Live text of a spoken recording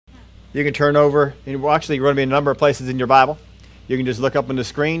You can turn over. Well, actually, you're going to be in a number of places in your Bible. You can just look up on the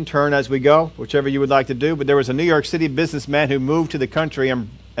screen, turn as we go, whichever you would like to do. But there was a New York City businessman who moved to the country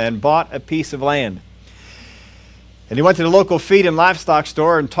and bought a piece of land. And he went to the local feed and livestock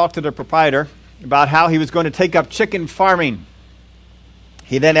store and talked to the proprietor about how he was going to take up chicken farming.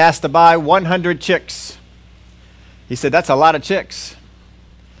 He then asked to buy 100 chicks. He said, "That's a lot of chicks."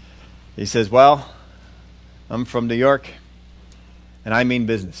 He says, "Well, I'm from New York, and I mean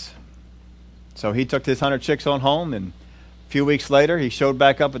business." So he took his 100 chicks on home, and a few weeks later, he showed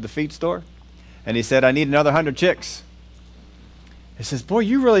back up at the feed store, and he said, "I need another 100 chicks." He says, "Boy,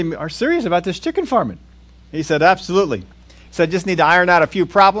 you really are serious about this chicken farming." He said, "Absolutely." He said, "Just need to iron out a few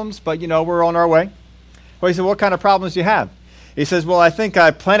problems, but, we're on our way." Well, he said, "What kind of problems do you have?" He says, "Well, I think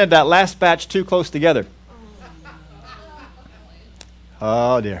I planted that last batch too close together."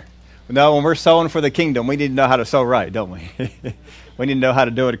 Oh, dear. No, when we're sowing for the kingdom, we need to know how to sow right, don't we? We need to know how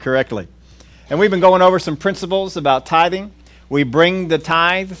to do it correctly. And we've been going over some principles about tithing. We bring the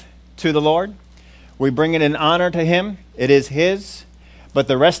tithe to the Lord. We bring it in honor to Him. It is His. But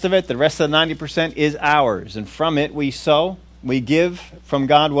the rest of it, the rest of the 90% is ours. And from it we sow. We give from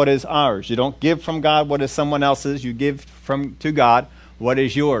God what is ours. You don't give from God what is someone else's. You give to God what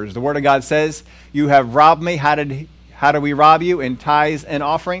is yours. The Word of God says, "You have robbed me." How do we rob you? In tithes and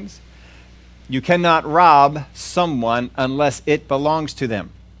offerings. You cannot rob someone unless it belongs to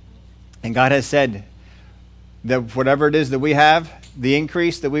them. And God has said that whatever it is that we have, the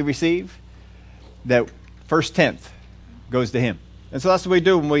increase that we receive, that first tenth goes to Him. And so that's what we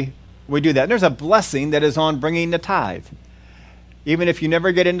do when we do that. And there's a blessing that is on bringing the tithe. Even if you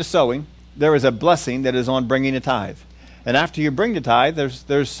never get into sowing, there is a blessing that is on bringing the tithe. And after you bring the tithe,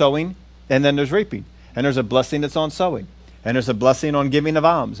 there's sowing, and then there's reaping. And there's a blessing that's on sowing. And there's a blessing on giving of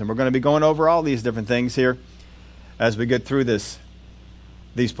alms. And we're going to be going over all these different things here as we get through these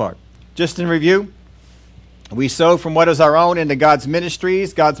parts. Just in review, we sow from what is our own into God's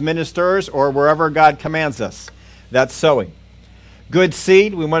ministries, God's ministers, or wherever God commands us. That's sowing. Good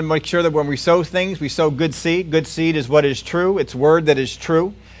seed, we want to make sure that when we sow things, we sow good seed. Good seed is what is true. It's word that is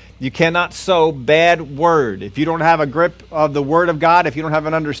true. You cannot sow bad word. If you don't have a grip of the Word of God, if you don't have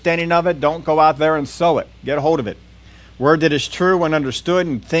an understanding of it, don't go out there and sow it. Get a hold of it. Word that is true and understood,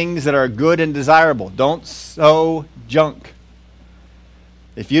 and things that are good and desirable. Don't sow junk.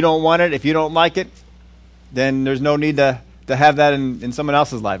 If you don't want it, if you don't like it, then there's no need to have that in someone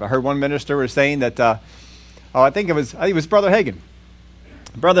else's life. I heard one minister was saying that, I think it was Brother Hagin.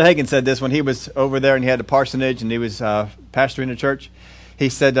 Brother Hagin said this when he was over there and he had a parsonage and he was pastoring a church. He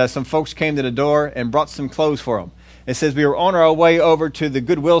said some folks came to the door and brought some clothes for him. It says we were on our way over to the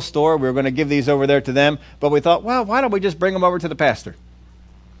Goodwill store. We were going to give these over there to them. But we thought, well, why don't we just bring them over to the pastor?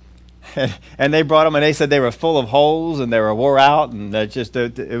 And they brought them, and they said they were full of holes and they were wore out, and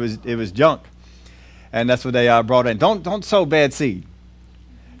it was junk. And that's what they brought in. Don't sow bad seed.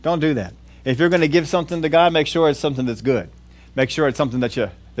 Don't do that. If you're going to give something to God, make sure it's something that's good. Make sure it's something that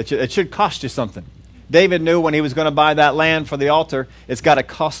it should cost you something. David knew when he was going to buy that land for the altar, it's got to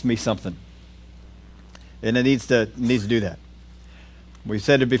cost me something. And it needs to do that. We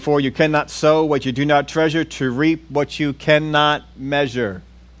said it before, you cannot sow what you do not treasure to reap what you cannot measure.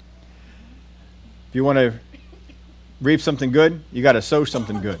 If you want to reap something good, you got to sow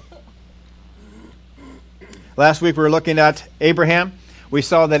something good. Last week we were looking at Abraham. We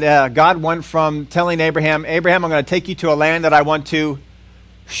saw that God went from telling Abraham, I'm going to take you to a land that I want to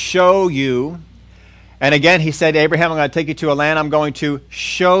show you. And again, he said, Abraham, I'm going to take you to a land I'm going to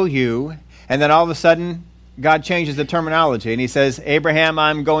show you. And then all of a sudden, God changes the terminology. And he says, Abraham,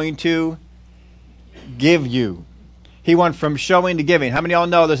 I'm going to give you. He went from showing to giving. How many of y'all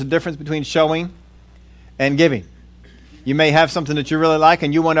know there's a difference between showing and giving? You may have something that you really like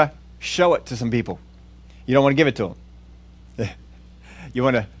and you want to show it to some people. You don't want to give it to them. You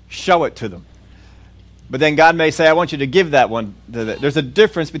want to show it to them. But then God may say, I want you to give that one. There's a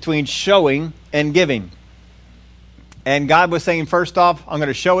difference between showing and giving. And God was saying, first off, I'm going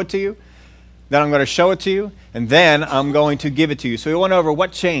to show it to you. Then I'm going to show it to you. And then I'm going to give it to you. So we went over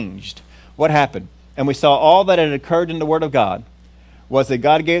what changed, what happened. And we saw all that had occurred in the Word of God was that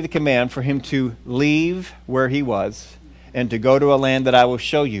God gave the command for him to leave where he was and to go to a land that I will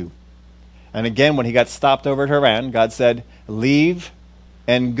show you. And again, when he got stopped over at Haran, God said, leave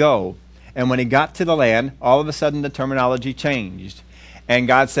and go. And when he got to the land, all of a sudden the terminology changed. And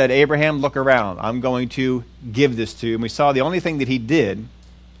God said, Abraham, look around. I'm going to give this to you. And we saw the only thing that he did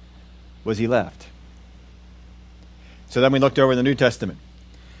was he left. So then we looked over in the New Testament.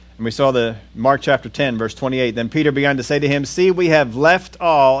 And we saw the Mark chapter 10, verse 28. Then Peter began to say to him, see, we have left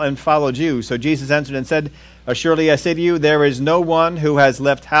all and followed you. So Jesus answered and said, Assuredly I say to you, there is no one who has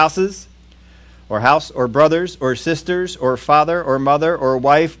left house or brothers or sisters or father or mother or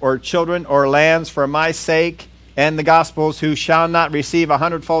wife or children or lands for my sake and the gospel's, who shall not receive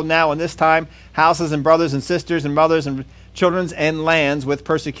 100-fold now in this time houses and brothers and sisters and mothers and children and lands with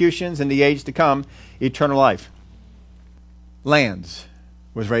persecutions in the age to come, eternal life. Lands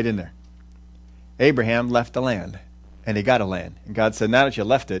was right in there. Abraham left the land, and he got a land. And God said, now that you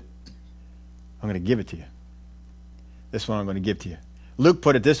left it, I'm going to give it to you. This one I'm going to give to you. Luke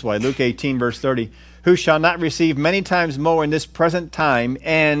put it this way, Luke 18, verse 30, who shall not receive many times more in this present time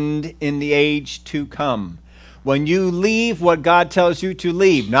and in the age to come. When you leave what God tells you to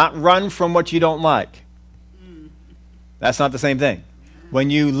leave, not run from what you don't like. That's not the same thing. When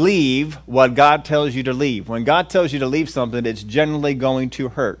you leave what God tells you to leave. When God tells you to leave something, it's generally going to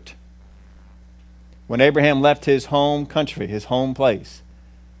hurt. When Abraham left his home country, his home place,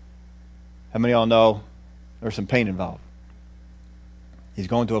 how many of y'all know there's some pain involved? He's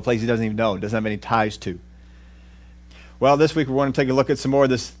going to a place he doesn't even know, doesn't have any ties to. Well, this week we want to take a look at some more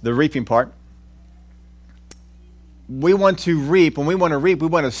of the reaping part. We want to reap. When we want to reap, we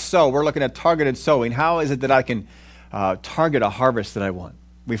want to sow. We're looking at targeted sowing. How is it that I can target a harvest that I want?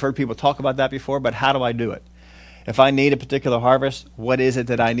 We've heard people talk about that before, but how do I do it? If I need a particular harvest, what is it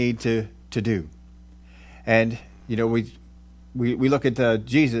that I need to do? And, you know, we look at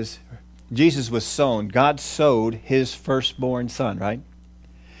Jesus. Jesus was sown. God sowed his firstborn son, right?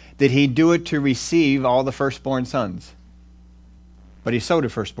 Did he do it to receive all the firstborn sons? But he sowed a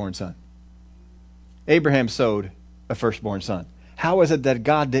firstborn son. Abraham sowed a firstborn son. How is it that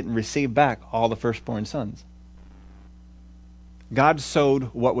God didn't receive back all the firstborn sons? God sowed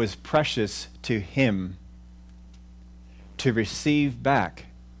what was precious to him to receive back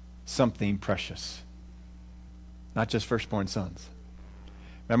something precious. Not just firstborn sons.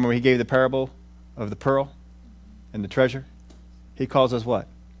 Remember when he gave the parable of the pearl and the treasure? He calls us what?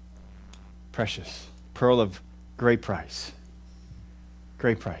 Precious. Pearl of great price.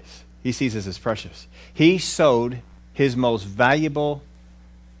 Great price. He sees us as precious. He sowed his most valuable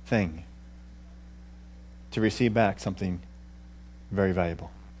thing to receive back something very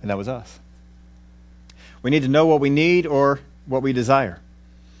valuable. And that was us. We need to know what we need or what we desire.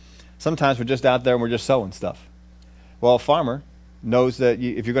 Sometimes we're just out there and we're just sowing stuff. Well, a farmer knows that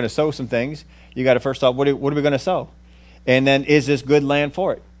if you're going to sow some things, you got to first off, what are we going to sow? And then, is this good land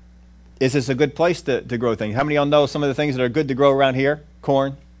for it? Is this a good place to grow things? How many of y'all know some of the things that are good to grow around here?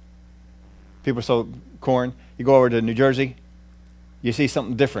 Corn. People sow corn. You go over to New Jersey, you see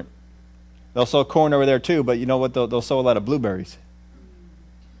something different. They'll sow corn over there too, but you know what? They'll sow a lot of blueberries.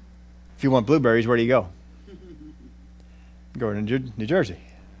 If you want blueberries, where do you go? You go to New Jersey.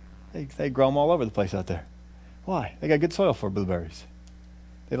 They grow them all over the place out there. Why? They got good soil for blueberries.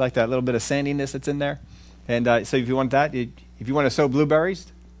 They like that little bit of sandiness that's in there. And so if you want that, if you want to sow blueberries,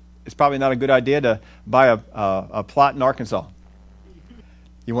 it's probably not a good idea to buy a plot in Arkansas.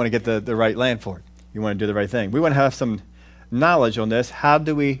 You want to get the right land for it. You want to do the right thing. We want to have some knowledge on this. How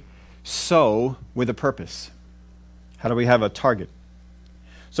do we sow with a purpose? How do we have a target?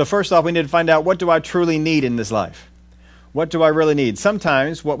 So first off, we need to find out, what do I truly need in this life? What do I really need?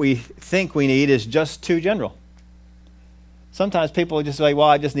 Sometimes what we think we need is just too general. Sometimes people just say, well,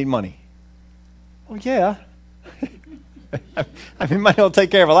 I just need money. Well, yeah. I mean, money will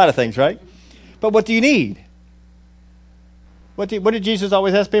take care of a lot of things, right? But what do you need? What did Jesus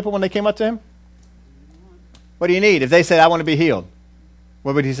always ask people when they came up to him? What do you need? If they said, I want to be healed,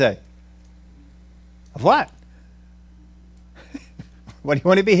 what would he say? Of what? What do you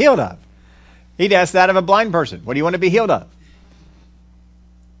want to be healed of? He'd ask that of a blind person. What do you want to be healed of?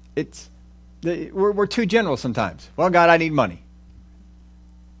 We're too general sometimes. Well, God, I need money.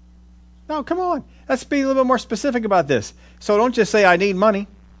 No, come on. Let's be a little bit more specific about this. So don't just say, I need money.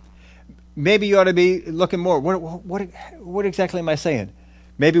 Maybe you ought to be looking more. What exactly am I saying?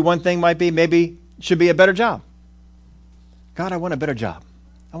 Maybe one thing might be, maybe should be a better job. God, I want a better job.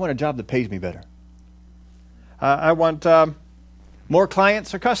 I want a job that pays me better. I want more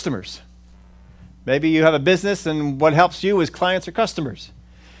clients or customers. Maybe you have a business and what helps you is clients or customers.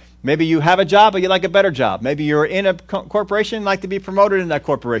 Maybe you have a job but you like a better job. Maybe you're in a corporation and like to be promoted in that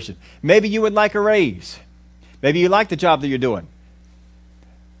corporation. Maybe you would like a raise. Maybe you like the job that you're doing.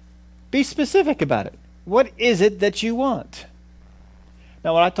 Be specific about it. What is it that you want?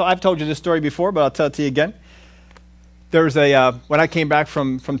 Now, I've told you this story before, but I'll tell it to you again. There was when I came back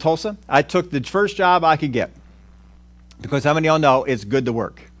from Tulsa, I took the first job I could get. Because how many of y'all know it's good to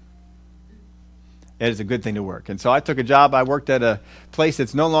work? It is a good thing to work. And so I took a job. I worked at a place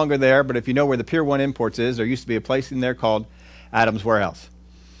that's no longer there, but if you know where the Pier 1 Imports is, there used to be a place in there called Adams Warehouse.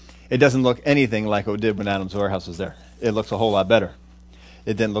 It doesn't look anything like it did when Adams Warehouse was there. It looks a whole lot better.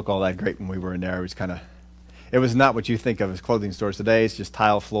 It didn't look all that great when we were in there. It was not what you think of as clothing stores today. It's just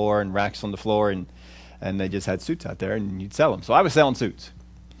tile floor and racks on the floor, and they just had suits out there, and you'd sell them. So I was selling suits.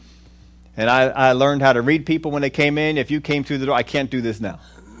 And I learned how to read people when they came in. If you came through the door, I can't do this now.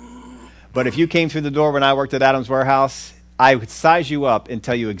 But if you came through the door when I worked at Adams Warehouse, I would size you up and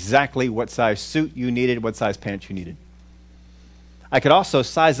tell you exactly what size suit you needed, what size pants you needed. I could also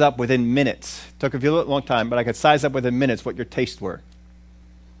size up within minutes. It took a long time, but I could size up within minutes what your tastes were.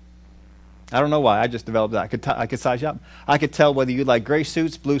 I don't know why. I just developed that. I could size you up. I could tell whether you like gray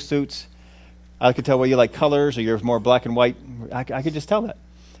suits, blue suits. I could tell whether you like colors or you're more black and white. I could just tell that.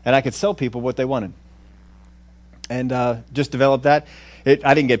 And I could sell people what they wanted. And just developed that.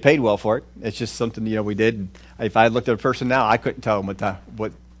 I didn't get paid well for it. It's just something we did. If I looked at a person now, I couldn't tell them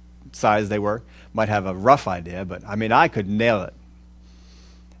what size they were. Might have a rough idea, but I could nail it.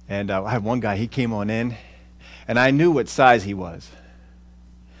 And I had one guy, he came on in, and I knew what size he was.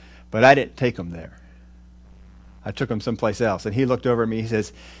 But I didn't take him there. I took him someplace else. And he looked over at me, he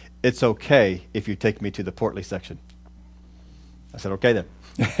says, "It's okay if you take me to the portly section." I said, "Okay then."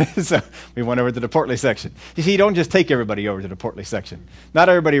 So we went over to the portly section. You see, you don't just take everybody over to the portly section. Not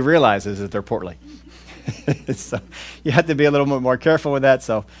everybody realizes that they're portly. So you have to be a little bit more careful with that.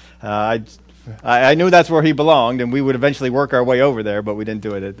 So I knew that's where he belonged, and we would eventually work our way over there, but we didn't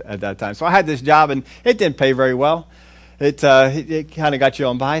do it at that time. So I had this job, and it didn't pay very well. It kind of got you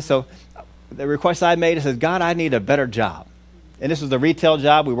on by. So the request I made, I said, "God, I need a better job." And this was a retail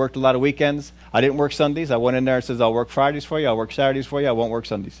job. We worked a lot of weekends. I didn't work Sundays. I went in there and says, "I'll work Fridays for you. I'll work Saturdays for you. I won't work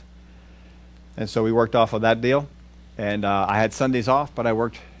Sundays." And so we worked off of that deal. And I had Sundays off, but I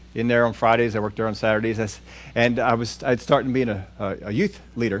worked in there on Fridays. I worked there on Saturdays. And I'd started being a youth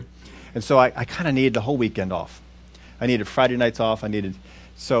leader. And so I kind of needed the whole weekend off. I needed Friday nights off.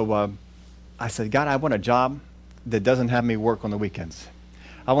 So I said, "God, I want a job that doesn't have me work on the weekends.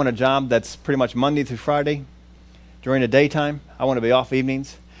 I want a job that's pretty much Monday through Friday during the daytime. I want to be off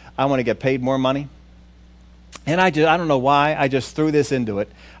evenings. I want to get paid more money." And I don't know why, I just threw this into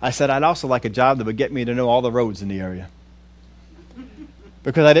it. I said I'd also like a job that would get me to know all the roads in the area.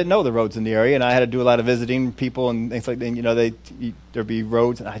 Because I didn't know the roads in the area, and I had to do a lot of visiting people and things like that. There'd be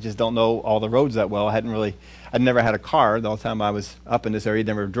roads, and I just don't know all the roads that well. I'd never had a car the whole time I was up in this area,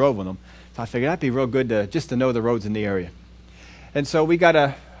 never drove on them. So I figured that'd be real good to know the roads in the area. And so we got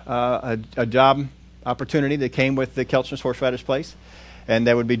a job opportunity that came with the Kelchner's Horseradish Place, and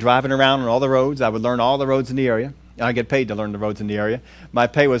they would be driving around on all the roads. I would learn all the roads in the area. I get paid to learn the roads in the area. My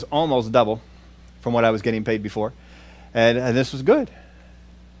pay was almost double from what I was getting paid before, and this was good.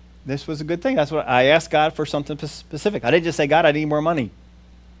 This was a good thing. That's what I asked God for, something specific. I didn't just say, "God, I need more money."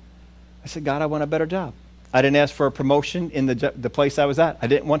 I said, "God, I want a better job." I didn't ask for a promotion in the place I was at. I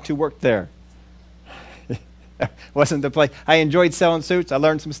didn't want to work there. Wasn't the place. I enjoyed selling suits. I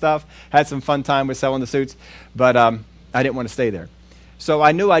learned some stuff, had some fun time with selling the suits, but I didn't want to stay there. So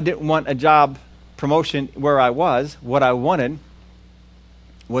I knew I didn't want a job promotion where I was. What I wanted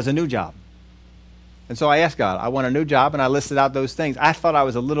was a new job. And so I asked God, I want a new job, and I listed out those things. I thought I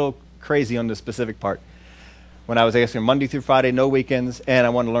was a little crazy on the specific part when I was asking Monday through Friday, no weekends, and I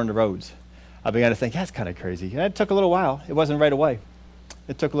wanted to learn the roads. I began to think, that's kind of crazy. And it took a little while. It wasn't right away.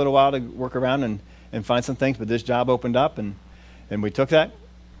 It took a little while to work around and find some things, but this job opened up, and we took that.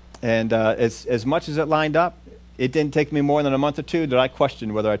 And as much as it lined up, it didn't take me more than a month or two that I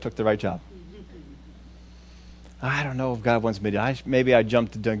questioned whether I took the right job. I don't know if God wants me to. Maybe I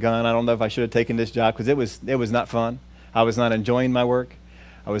jumped the gun. I don't know if I should have taken this job because it was not fun. I was not enjoying my work.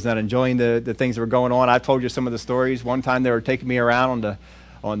 I was not enjoying the things that were going on. I told you some of the stories. One time they were taking me around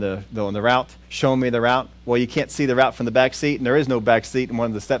on the route, showing me the route. Well, you can't see the route from the back seat, and there is no back seat in one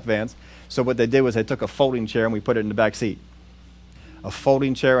of the step vans. So what they did was they took a folding chair and we put it in the back seat. A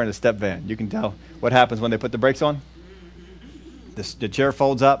folding chair and a step van. You can tell what happens when they put the brakes on. The chair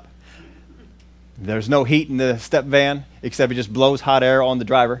folds up. There's no heat in the step van except it just blows hot air on the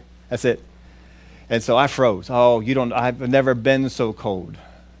driver. That's it. And so I froze. I've never been so cold.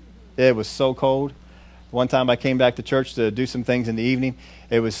 It was so cold. One time I came back to church to do some things in the evening.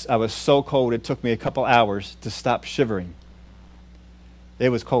 I was so cold it took me a couple hours to stop shivering. It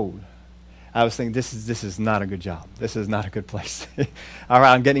was cold. I was thinking, this is not a good job. This is not a good place. All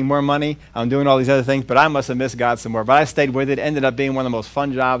right, I'm getting more money. I'm doing all these other things, but I must have missed God somewhere. But I stayed with it. It ended up being one of the most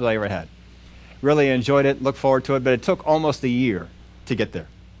fun jobs I ever had. Really enjoyed it, looked forward to it, but it took almost a year to get there.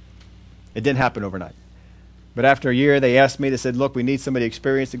 It didn't happen overnight. But after a year, they asked me, they said, look, we need somebody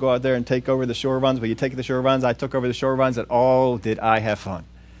experienced to go out there and take over the shore runs. Will you take the shore runs? I took over the shore runs, and did I have fun.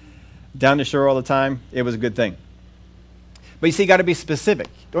 Down the shore all the time, it was a good thing. But you see, you got to be specific.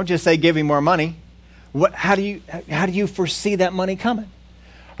 Don't just say, give me more money. How do you foresee that money coming?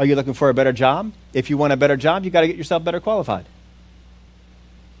 Are you looking for a better job? If you want a better job, you got to get yourself better qualified.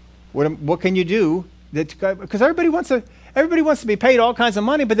 What can you do? Because everybody wants to be paid all kinds of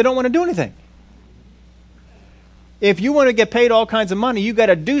money, but they don't want to do anything. If you want to get paid all kinds of money, you got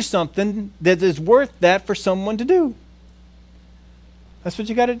to do something that is worth that for someone to do. That's what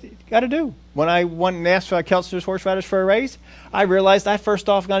you got to do. When I went and asked for Kelster's horseradish for a raise, I realized I first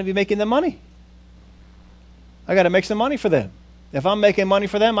off got to be making them money. I got to make some money for them. If I'm making money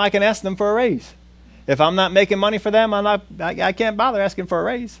for them, I can ask them for a raise. If I'm not making money for them, I can't bother asking for a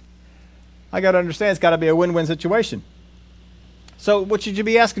raise. I got to understand it's got to be a win-win situation. So what should you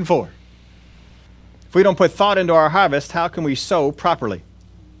be asking for? If we don't put thought into our harvest, how can we sow properly?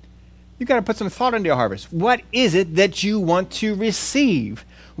 You've got to put some thought into your harvest. What is it that you want to receive?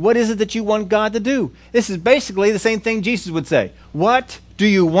 What is it that you want God to do? This is basically the same thing Jesus would say. What do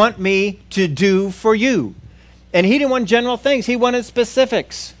you want me to do for you? And he didn't want general things. He wanted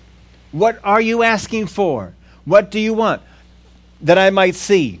specifics. What are you asking for? What do you want? That I might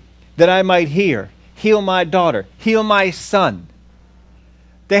see, that I might hear, heal my daughter, heal my son.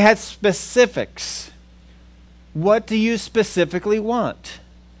 They had specifics. What do you specifically want?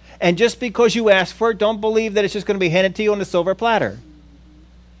 And just because you ask for it, don't believe that it's just going to be handed to you on a silver platter.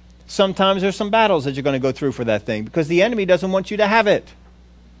 Sometimes there's some battles that you're going to go through for that thing because the enemy doesn't want you to have it.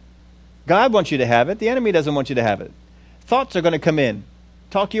 God wants you to have it. The enemy doesn't want you to have it. Thoughts are going to come in,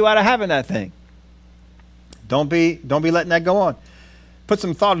 talk you out of having that thing. Don't be letting that go on. Put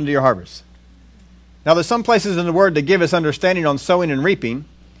some thought into your harvest. Now, there's some places in the Word that give us understanding on sowing and reaping,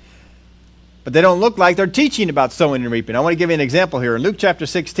 but they don't look like they're teaching about sowing and reaping. I want to give you an example here. In Luke chapter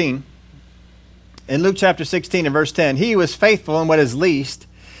 16, in verse 10, he who is faithful in what is least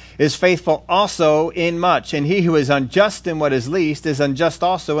is faithful also in much, and he who is unjust in what is least is unjust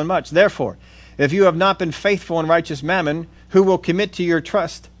also in much. Therefore, if you have not been faithful in righteous mammon, who will commit to your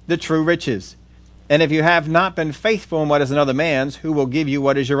trust the true riches? And if you have not been faithful in what is another man's, who will give you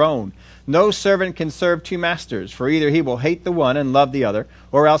what is your own? No servant can serve two masters, for either he will hate the one and love the other,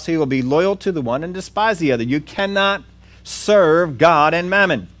 or else he will be loyal to the one and despise the other. You cannot serve God and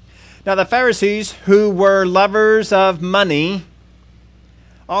mammon. Now the Pharisees, who were lovers of money,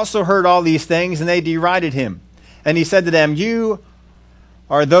 also heard all these things, and they derided him. And he said to them, you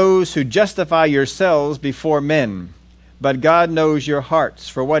are those who justify yourselves before men, but God knows your hearts.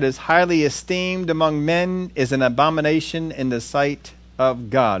 For what is highly esteemed among men is an abomination in the sight of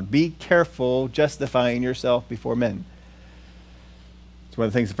God. Be careful justifying yourself before men. It's one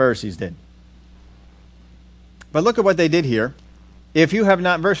of the things the Pharisees did. But look at what they did here. If you have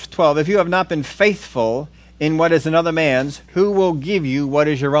not, verse 12, if you have not been faithful in what is another man's, who will give you what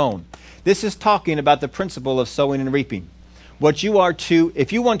is your own? This is talking about the principle of sowing and reaping. What you are to,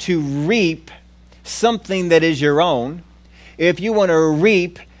 if you want to reap something that is your own, if you want to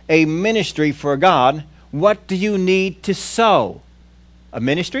reap a ministry for God, what do you need to sow? A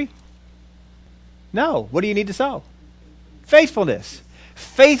ministry? No. What do you need to sow? Faithfulness.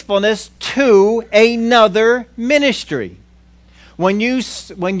 Faithfulness to another ministry. When you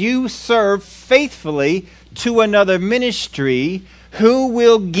serve faithfully to another ministry, who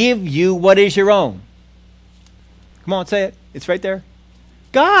will give you what is your own? Come on, say it. It's right there.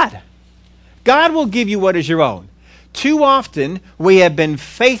 God. God will give you what is your own. Too often, we have been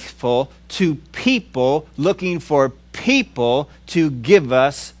faithful to people looking for people to give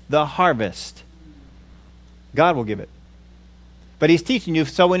us the harvest. God will give it. But he's teaching you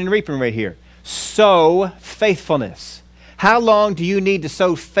sowing and reaping right here. Sow faithfulness. How long do you need to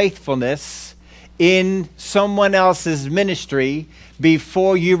sow faithfulness in someone else's ministry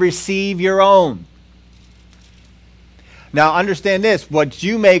before you receive your own? Now understand this, what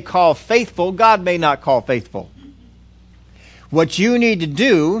you may call faithful, God may not call faithful. What you need to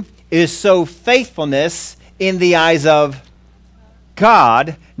do is sow faithfulness in the eyes of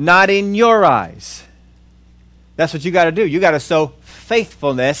God, not in your eyes. That's what you got to do. You got to sow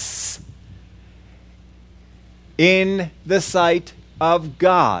faithfulness in the sight of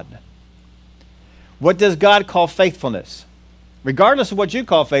God. What does God call faithfulness? Regardless of what you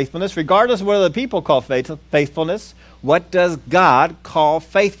call faithfulness, regardless of what other people call faithfulness, what does God call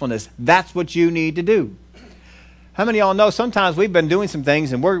faithfulness? That's what you need to do. How many of y'all know sometimes we've been doing some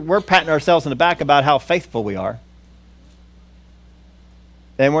things and we're patting ourselves in the back about how faithful we are.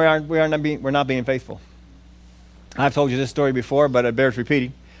 And we're not being faithful. I've told you this story before, but it bears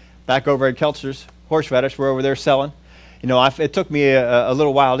repeating. Back over at Kelster's horseradish, we're over there selling. You know, it took me a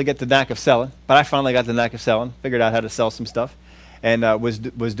little while to get the knack of selling, but I finally got the knack of selling, figured out how to sell some stuff. and was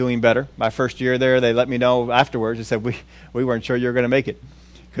doing better. My first year there, they let me know afterwards. They said we weren't sure you were going to make it,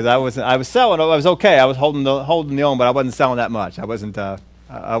 because I was selling. I was okay. I was holding the own, but I wasn't selling that much. I wasn't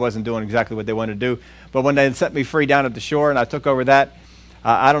doing exactly what they wanted to do. But when they set me free down at the shore and I took over that,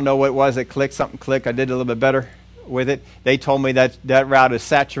 I don't know what it was that clicked. Something clicked. I did a little bit better with it. They told me that route is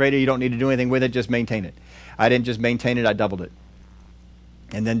saturated. You don't need to do anything with it. Just maintain it. I didn't just maintain it. I doubled it,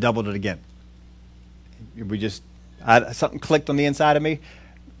 and then doubled it again. Something clicked on the inside of me.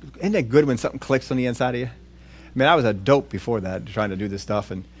 Isn't it good when something clicks on the inside of you? I mean, I was a dope before that, trying to do this stuff,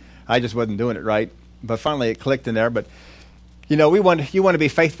 and I just wasn't doing it right. But finally, it clicked in there. But you want to be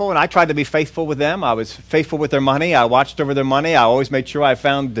faithful, and I tried to be faithful with them. I was faithful with their money. I watched over their money. I always made sure I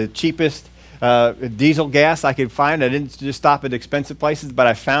found the cheapest diesel gas I could find. I didn't just stop at expensive places, but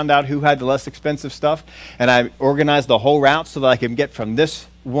I found out who had the less expensive stuff, and I organized the whole route so that I could get from this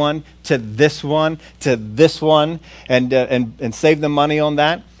one to this one to this one, and save them money on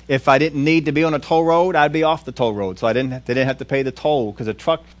that. If I didn't need to be on a toll road, I'd be off the toll road, so they didn't have to pay the toll, because a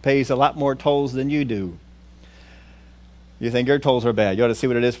truck pays a lot more tolls than you do. You think your tolls are bad. You ought to see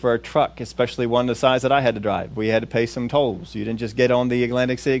what it is for a truck, especially one the size that I had to drive. We had to pay some tolls. You didn't just get on the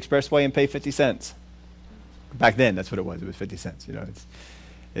Atlantic City Expressway and pay 50 cents. Back then, that's what it was. It was 50 cents.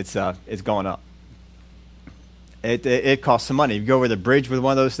 It's going up. It costs some money. If you go over the bridge with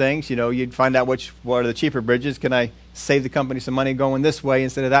one of those things, you'd find out what are the cheaper bridges. Can I save the company some money going this way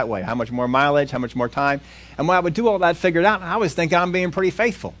instead of that way? How much more mileage? How much more time? And when I would do all that figured out, I was thinking I'm being pretty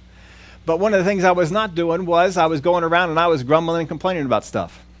faithful. But one of the things I was not doing was I was going around and I was grumbling and complaining about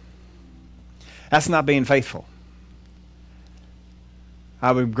stuff. That's not being faithful.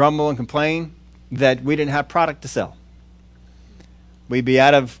 I would grumble and complain that we didn't have product to sell. We'd be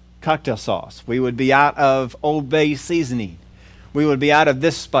out of cocktail sauce. We would be out of Old Bay seasoning. We would be out of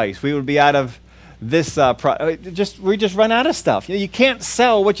this spice. We would be out of this we just run out of stuff. You can't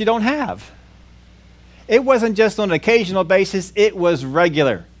sell what you don't have. It wasn't just on an occasional basis. It was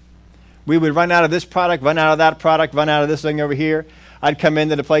regular. We would run out of this product, run out of that product, run out of this thing over here. I'd come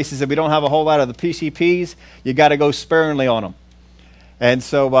into the places that we don't have a whole lot of the PCPs. You got to go sparingly on them. And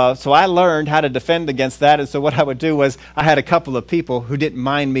so I learned how to defend against that. And so what I would do was I had a couple of people who didn't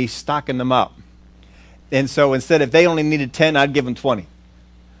mind me stocking them up. And so instead, if they only needed 10, I'd give them 20.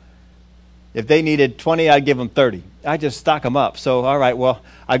 If they needed 20, I'd give them 30. I just stock them up. So, all right, well,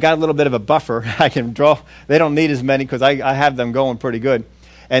 I got a little bit of a buffer. I can draw. They don't need as many because I have them going pretty good.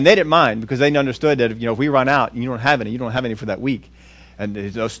 And they didn't mind because they understood that if we run out and you don't have any for that week. And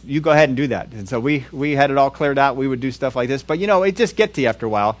you go ahead and do that. And so we had it all cleared out. We would do stuff like this. But, it just gets to you after a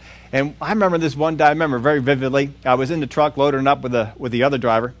while. And I remember this one day, I remember very vividly. I was in the truck loading up with the other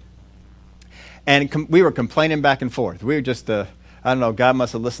driver. And we were complaining back and forth. We were just, I don't know, God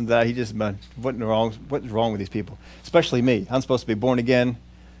must have listened to that. He just, what's wrong with these people? Especially me. I'm supposed to be born again,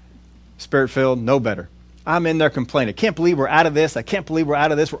 Spirit-filled, no better. I'm in there complaining. I can't believe we're out of this. I can't believe we're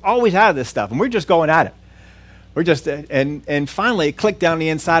out of this. We're always out of this stuff. And we're just going at it. We're just, and finally it clicked down the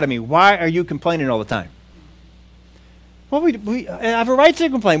inside of me. Why are you complaining all the time? Well, we have a right to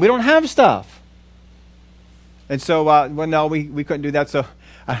complain. We don't have stuff. And so, no, we couldn't do that. So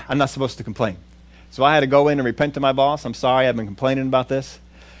I'm not supposed to complain. So I had to go in and repent to my boss. I'm sorry. I've been complaining about this.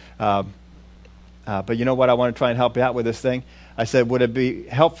 But you know what? I want to try and help you out with this thing. I said, would it be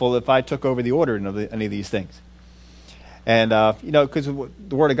helpful if I took over the ordering of any of these things? And, because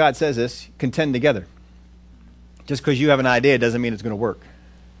the Word of God says this, contend together. Just because you have an idea doesn't mean it's going to work.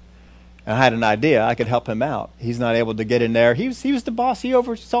 And I had an idea. I could help him out. He's not able to get in there. He was the boss. He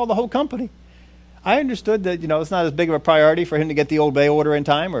oversaw the whole company. I understood that, it's not as big of a priority for him to get the Old Bay order in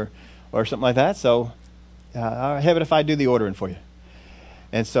time or something like that. So, how about if I do the ordering for you?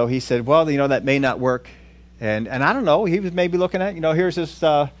 And so he said, well, that may not work. And I don't know. He was maybe looking at, here's this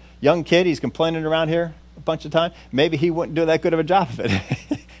young kid. He's complaining around here a bunch of time. Maybe he wouldn't do that good of a job of it.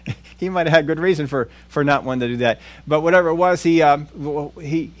 He might have had good reason for not wanting to do that. But whatever it was, he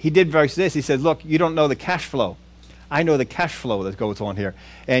did verse this. He said, look, you don't know the cash flow. I know the cash flow that goes on here.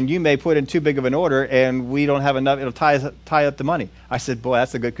 And you may put in too big of an order, and we don't have enough. It'll tie up the money. I said, boy,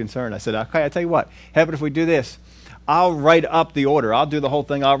 that's a good concern. I said, okay, I'll tell you what. How about if we do this? I'll write up the order. I'll do the whole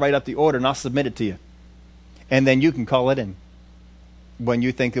thing. I'll write up the order, and I'll submit it to you. And then you can call it in when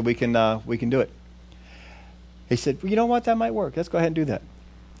you think that we can do it. He said, well, you know what? That might work. Let's go ahead and do that.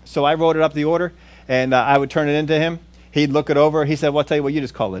 So I wrote it up the order, and I would turn it into him. He'd look it over. He said, well, I'll tell you what, you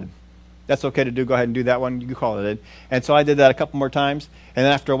just call it in. That's okay to do. Go ahead and do that one. You call it in. And so I did that a couple more times. And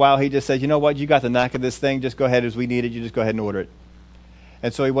then after a while, he just said, you know what? You got the knack of this thing. Just go ahead as we need it. You just go ahead and order it.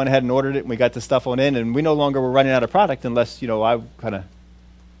 And so he went ahead and ordered it, and we got the stuff on in. And we no longer were running out of product unless, I kind of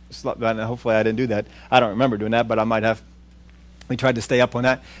slept down. And hopefully I didn't do that. I don't remember doing that, but I might have. We tried to stay up on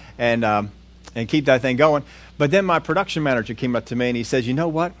that and keep that thing going. But then my production manager came up to me and he says, you know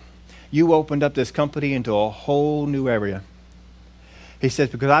what? You opened up this company into a whole new area. He says,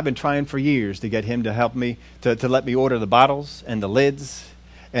 because I've been trying for years to get him to help me, to let me order the bottles and the lids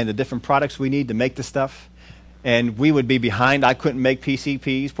and the different products we need to make the stuff. And we would be behind. I couldn't make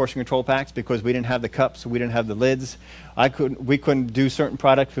PCPs, portion control packs, because we didn't have the cups, we didn't have the lids. We couldn't do certain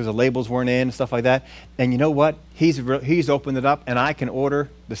products because the labels weren't in and stuff like that. And you know what? He's opened it up, and I can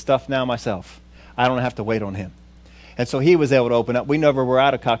order the stuff now myself. I don't have to wait on him. And so he was able to open up. We never were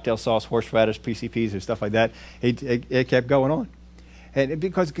out of cocktail sauce, horseradish, PCPs, or stuff like that. It kept going on. And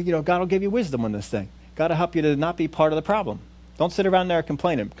because, God will give you wisdom on this thing. God will help you to not be part of the problem. Don't sit around there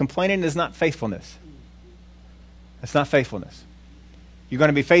complaining. Complaining is not faithfulness. It's not faithfulness. You're going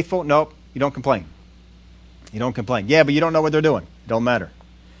to be faithful? Nope. You don't complain. You don't complain. Yeah, but you don't know what they're doing. It don't matter.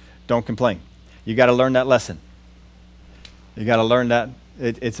 Don't complain. You got to learn that lesson. You got to learn that.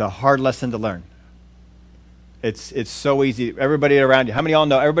 It's a hard lesson to learn. It's so easy. Everybody around you. How many of y'all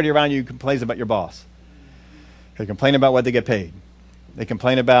know everybody around you complains about your boss? They complain about what they get paid. They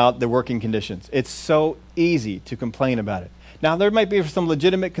complain about the working conditions. It's so easy to complain about it. Now, there might be some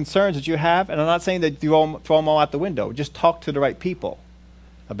legitimate concerns that you have, and I'm not saying that you all throw them all out the window. Just talk to the right people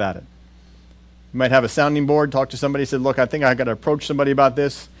about it. You might have a sounding board, talk to somebody, say, look, I think I got to approach somebody about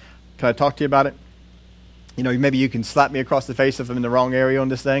this. Can I talk to you about it? Maybe you can slap me across the face if I'm in the wrong area on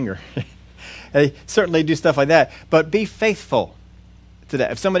this thing, or hey, certainly do stuff like that. But be faithful to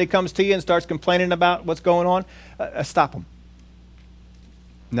that. If somebody comes to you and starts complaining about what's going on, stop them.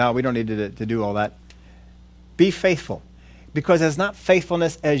 No, we don't need to do all that. Be faithful. Because it's not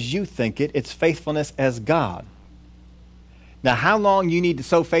faithfulness as you think it, it's faithfulness as God. Now, how long you need to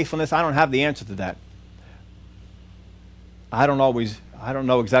sow faithfulness, I don't have the answer to that. I don't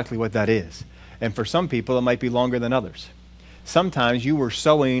know exactly what that is. And for some people, it might be longer than others. Sometimes you were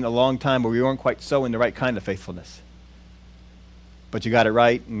sowing a long time, but you weren't quite sowing the right kind of faithfulness. But you got it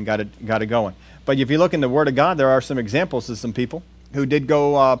right and got it going. But if you look in the Word of God, there are some examples of some people who did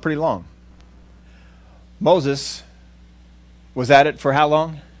go pretty long. Moses was at it for how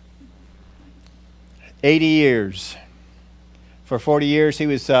long? 80 years. For 40 years, he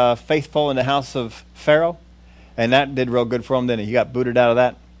was faithful in the house of Pharaoh, and that did real good for him. Then he got booted out of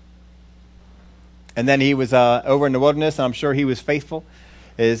that. And then he was over in the wilderness, and I'm sure he was faithful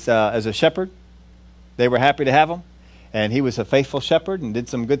as a shepherd. They were happy to have him, and he was a faithful shepherd and did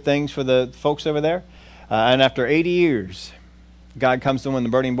some good things for the folks over there. And after 80 years, God comes to him in the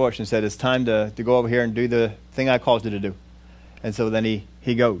burning bush and said, it's time to go over here and do the thing I called you to do. And so then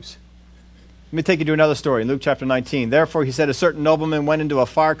he goes. Let me take you to another story in Luke chapter 19. Therefore, he said, a certain nobleman went into a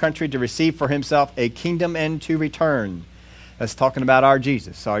far country to receive for himself a kingdom and to return. That's talking about our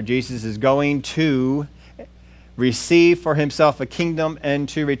Jesus. Our Jesus is going to receive for himself a kingdom and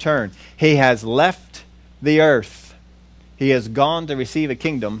to return. He has left the earth. He has gone to receive a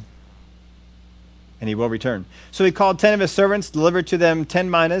kingdom, and he will return. So he called 10 of his servants, delivered to them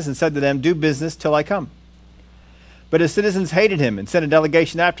 10 minas, and said to them, do business till I come. But his citizens hated him and sent a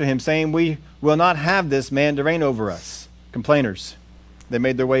delegation after him, saying, we will not have this man to reign over us. Complainers. They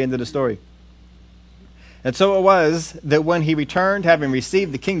made their way into the story. And so it was that when he returned, having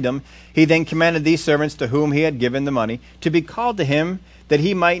received the kingdom, he then commanded these servants to whom he had given the money to be called to him, that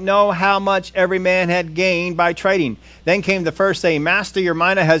he might know how much every man had gained by trading. Then came the first, saying, Master, your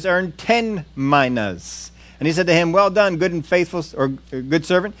mina has earned 10 minas. And he said to him, well done, good and faithful, or good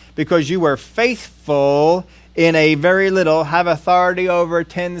servant, because you were faithful in a very little, have authority over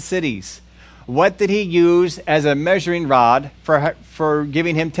 10 cities. What did he use as a measuring rod for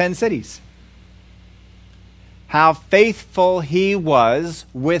giving him 10 cities? How faithful he was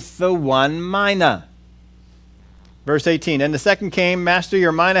with the 1 mina. Verse 18, and the second came, Master,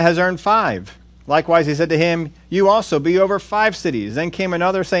 your mina has earned 5. Likewise, he said to him, you also be over 5 cities. Then came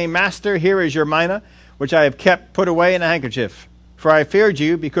another, saying, Master, here is your mina, which I have kept put away in a handkerchief. For I feared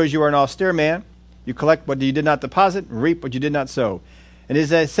you, because you are an austere man. You collect what you did not deposit, and reap what you did not sow. And he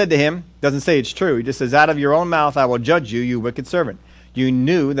said to him, doesn't say it's true, he just says, out of your own mouth I will judge you, you wicked servant. You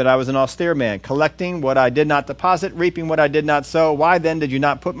knew that I was an austere man, collecting what I did not deposit, reaping what I did not sow. Why then did you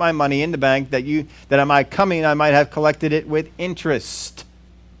not put my money in the bank, that on my coming I might have collected it with interest?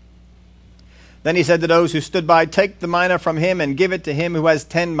 Then he said to those who stood by, take the mina from him and give it to him who has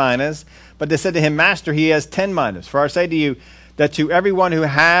 10 minas. But they said to him, Master, he has 10 minas. For I say to you, that to everyone who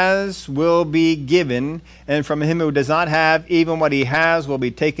has will be given, and from him who does not have, even what he has will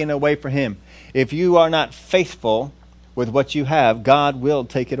be taken away from him. If you are not faithful with what you have, God will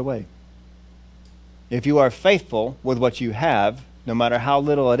take it away. If you are faithful with what you have, no matter how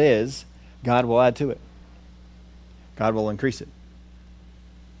little it is, God will add to it. God will increase it.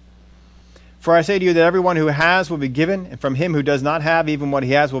 For I say to you that everyone who has will be given, and from him who does not have, even what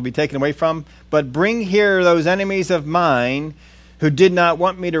he has will be taken away from. But bring here those enemies of mine who did not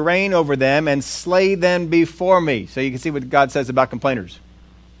want me to reign over them, and slay them before me. So you can see what God says about complainers.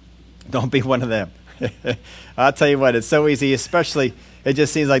 Don't be one of them. I'll tell you what, it's so easy, especially, it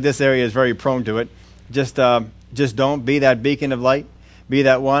just seems like this area is very prone to it. Just don't be that beacon of light. Be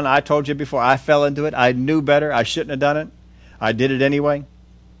that one. I told you before, I fell into it. I knew better. I shouldn't have done it. I did it anyway.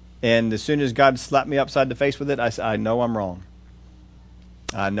 And as soon as God slapped me upside the face with it, I said, I know I'm wrong.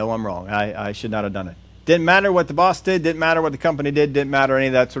 I know I'm wrong. I should not have done it. Didn't matter what the boss did. Didn't matter what the company did. Didn't matter any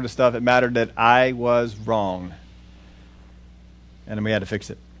of that sort of stuff. It mattered that I was wrong. And then we had to fix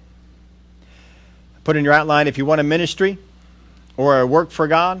it. Put in your outline, if you want a ministry or a work for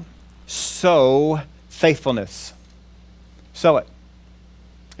God, sow faithfulness. Sow it.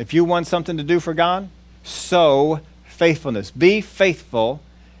 If you want something to do for God, sow faithfulness. Be faithful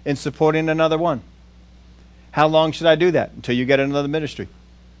in supporting another one. How long should I do that? Until you get another ministry.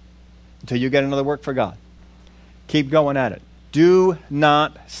 Until you get another work for God. Keep going at it. Do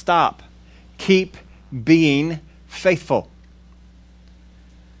not stop. Keep being faithful.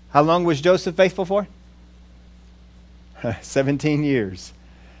 How long was Joseph faithful for? 17 years.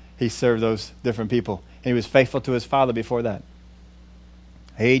 He served those different people. And he was faithful to his father before that.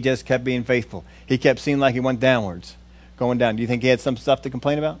 He just kept being faithful. He kept seeming like he went downwards, going down. Do you think he had some stuff to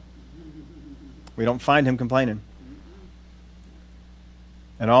complain about? We don't find him complaining.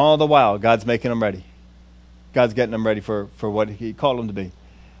 And all the while, God's making him ready. God's getting him ready for what he called him to be.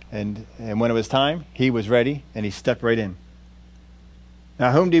 And when it was time, he was ready, and he stepped right in.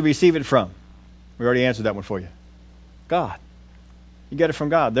 Now, whom do you receive it from? We already answered that one for you. God. You get it from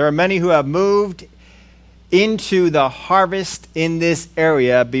God. There are many who have moved into the harvest in this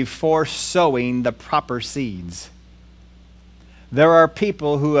area before sowing the proper seeds. There are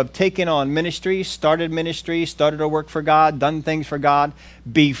people who have taken on ministry, started a work for God, done things for God,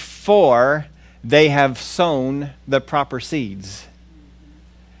 before they have sown the proper seeds.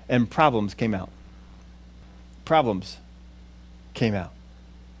 And problems came out. Problems came out.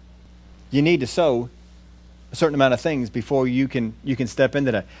 You need to sow a certain amount of things before you can step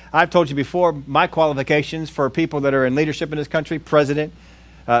into that. I've told you before, my qualifications for people that are in leadership in this country, president,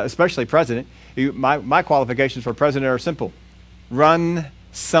 especially president, my qualifications for president are simple. Run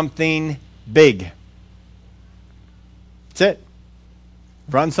something big. That's it.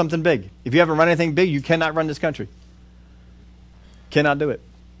 Run something big. If you haven't run anything big, you cannot run this country. Cannot do it.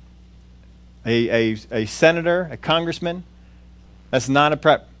 A senator, a congressman, that's not a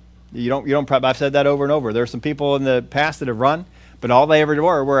prep. You don't prep. I've said that over and over. There are some people in the past that have run, but all they ever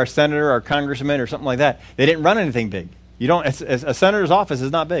were a senator or a congressman or something like that. They didn't run anything big. A senator's office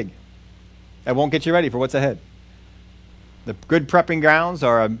is not big. That won't get you ready for what's ahead. The good prepping grounds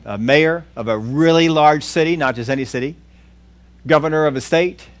are a mayor of a really large city, not just any city, governor of a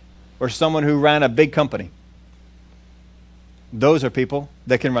state, or someone who ran a big company. Those are people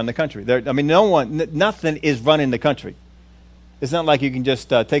that can run the country. Nothing is running the country. It's not like you can just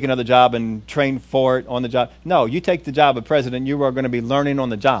take another job and train for it on the job. No, you take the job of president, you are going to be learning on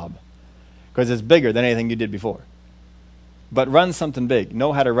the job because it's bigger than anything you did before. But run something big.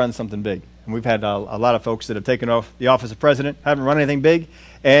 Know how to run something big. And we've had a lot of folks that have taken off the office of president, haven't run anything big,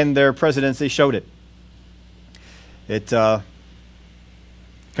 and their presidency showed it. It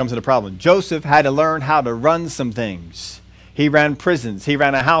comes to the problem. Joseph had to learn how to run some things. He ran prisons. He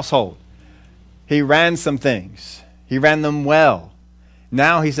ran a household. He ran some things. He ran them well.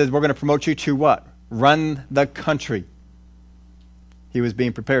 Now he says, we're going to promote you to what? Run the country. He was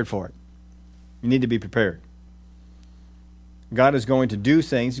being prepared for it. You need to be prepared. God is going to do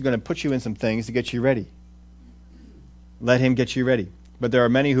things. He's going to put you in some things to get you ready. Let him get you ready. But there are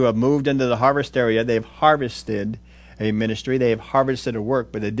many who have moved into the harvest area. They've harvested a ministry. They have harvested a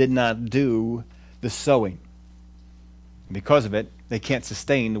work, but they did not do the sowing. And because of it, they can't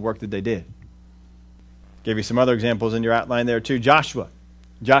sustain the work that they did. Gave you some other examples in your outline there too. Joshua.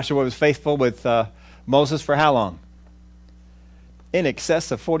 Joshua was faithful with Moses for how long? In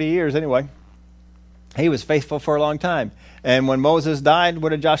excess of 40 years anyway. He was faithful for a long time. And when Moses died, what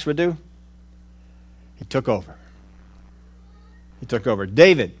did Joshua do? He took over. He took over.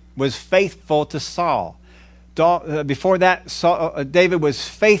 David was faithful to Saul. Before that, David was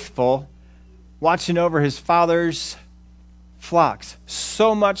faithful watching over his father's flocks.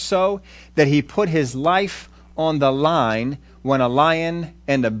 So much so that he put his life on the line when a lion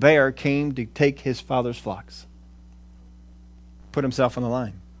and a bear came to take his father's flocks. Put himself on the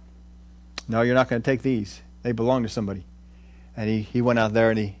line. No, you're not going to take these. They belong to somebody. And he went out there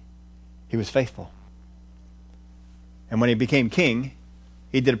and he was faithful. And when he became king,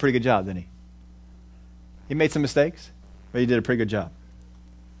 he did a pretty good job, didn't he? He made some mistakes, but he did a pretty good job.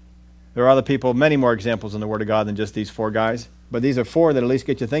 There are other people, many more examples in the Word of God than just these 4 guys, but these are 4 that at least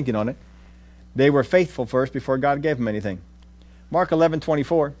get you thinking on it. They were faithful first before God gave them anything. Mark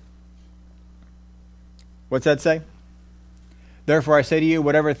 11:24. What's that say? Therefore I say to you,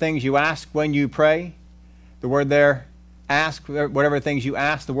 whatever things you ask when you pray, the word there, ask, whatever things you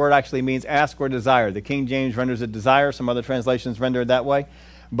ask, the word actually means ask or desire. The King James renders it desire. Some other translations render it that way.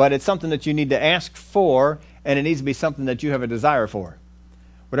 But it's something that you need to ask for, and it needs to be something that you have a desire for.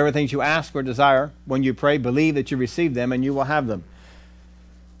 Whatever things you ask or desire when you pray, believe that you receive them and you will have them.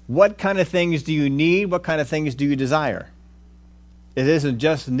 What kind of things do you need? What kind of things do you desire? It isn't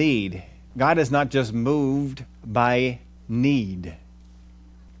just need. God is not just moved by need.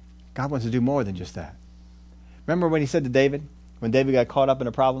 God wants to do more than just that. Remember when he said to David, when David got caught up in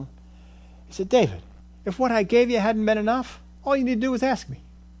a problem? He said, David, if what I gave you hadn't been enough, all you need to do is ask me.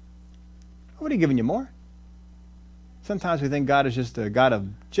 I would have given you more. Sometimes we think God is just a God of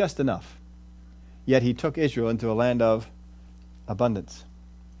just enough. Yet he took Israel into a land of abundance.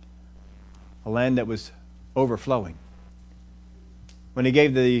 A land that was overflowing. When he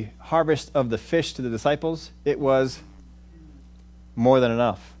gave the harvest of the fish to the disciples, it was more than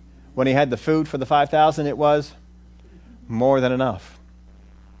enough. When he had the food for the 5,000, it was more than enough.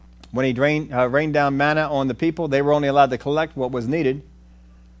 When he rained down manna on the people, they were only allowed to collect what was needed.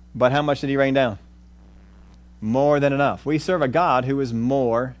 But how much did he rain down? More than enough. We serve a God who is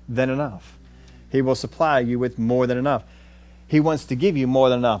more than enough. He will supply you with more than enough. He wants to give you more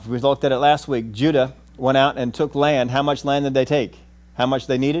than enough. We looked at it last week. Judah went out and took land. How much land did they take? How much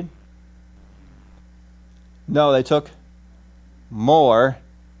they needed? No, they took more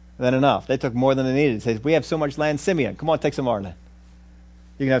than enough. They took more than they needed. It says, we have so much land. Simeon, come on, take some of our land.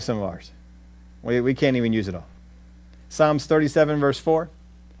 You can have some of ours. We can't even use it all. Psalms 37, verse 4.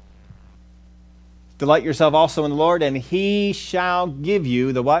 Delight yourself also in the Lord, and he shall give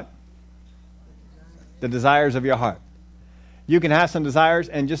you the what? The desires of your heart. You can have some desires,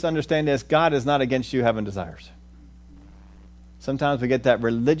 and just understand this, God is not against you having desires. Sometimes we get that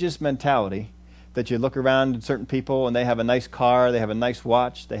religious mentality that you look around at certain people and they have a nice car, they have a nice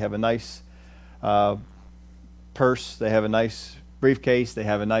watch, they have a nice purse, they have a nice briefcase, they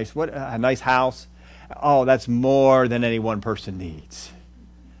have a nice house. Oh, that's more than any one person needs.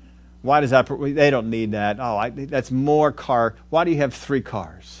 Why does that? They don't need that. That's more car. Why do you have 3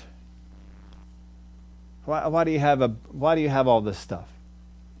 cars? Why do you have all this stuff?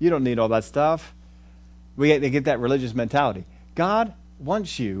 You don't need all that stuff. They get that religious mentality. God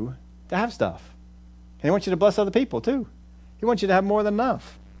wants you to have stuff. And he wants you to bless other people too. He wants you to have more than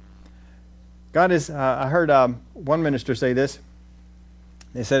enough. God is, I heard one minister say this.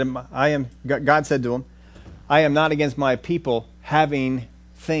 They said, God said to him, I am not against my people having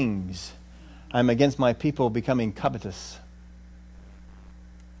things. I'm against my people becoming covetous.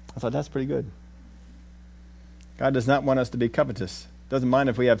 I thought that's pretty good. God does not want us to be covetous. Doesn't mind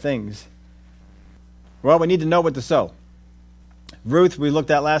if we have things. Well, we need to know what to sow. Ruth, we looked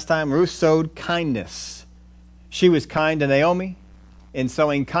at last time, Ruth sowed kindness. She was kind to Naomi. In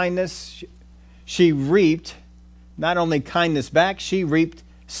sowing kindness, she reaped not only kindness back, she reaped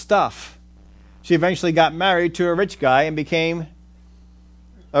stuff. She eventually got married to a rich guy and became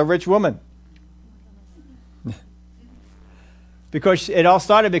a rich woman. Because it all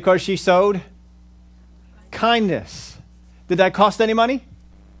started because she sowed kindness. Did that cost any money?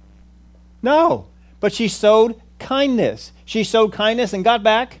 No. But she sowed kindness. She sowed kindness and got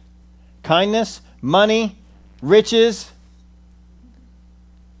back kindness, money, riches.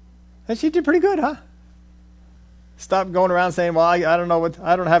 And she did pretty good, huh? Stop going around saying, well, I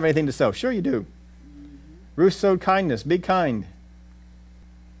don't have anything to sow. Sure you do. Ruth sowed kindness. Be kind.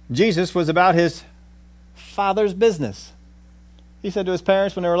 Jesus was about his Father's business. He said to his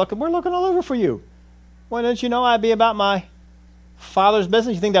parents when they were looking, we're looking all over for you. Why didn't you know I'd be about my Father's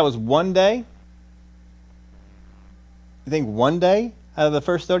business? You think that was one day? You think one day out of the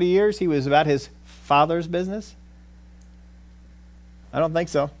first 30 years he was about his Father's business? I don't think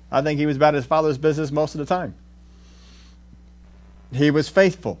so. I think he was about his Father's business most of the time. He was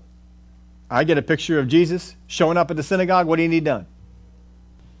faithful. I get a picture of Jesus showing up at the synagogue. What do you need done?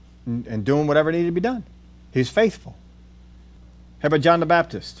 And doing whatever needed to be done. He's faithful. How about John the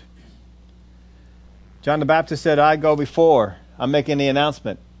Baptist? John the Baptist said, I go before. I'm making the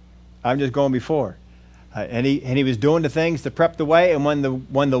announcement. I'm just going before. And he was doing the things to prep the way. And when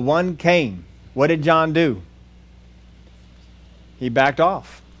the one came, what did John do? He backed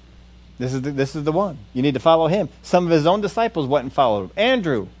off. This is the one. You need to follow him. Some of his own disciples went and followed him.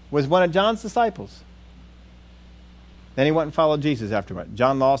 Andrew was one of John's disciples. Then he went and followed Jesus afterward.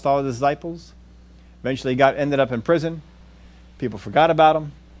 John lost all his disciples. Eventually he ended up in prison. People forgot about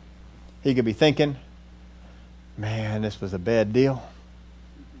him. He could be thinking, man, this was a bad deal.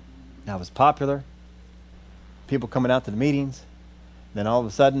 I was popular. People coming out to the meetings. Then all of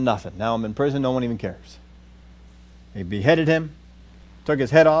a sudden, nothing. Now I'm in prison. No one even cares. They beheaded him. Took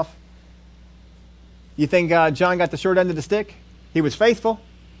his head off. You think John got the short end of the stick? He was faithful.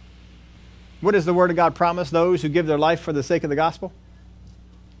 What does the Word of God promise those who give their life for the sake of the gospel?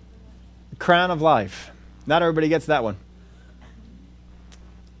 The crown of life. Not everybody gets that one.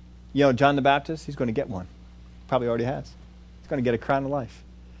 You know, John the Baptist, he's going to get one. Probably already has. He's going to get a crown of life.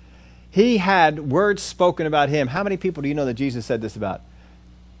 He had words spoken about him. How many people do you know that Jesus said this about?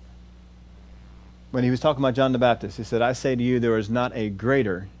 When he was talking about John the Baptist, he said, I say to you, there is not a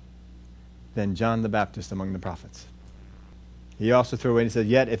greater than John the Baptist among the prophets. He also threw in, he said,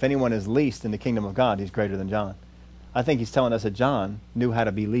 yet if anyone is least in the kingdom of God, he's greater than John. I think he's telling us that John knew how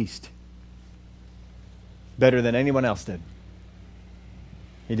to be least. Better than anyone else did.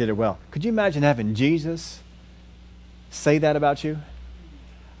 He did it well. Could you imagine having Jesus say that about you?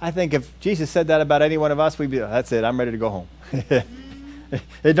 I think if Jesus said that about any one of us, we'd be, that's it, I'm ready to go home.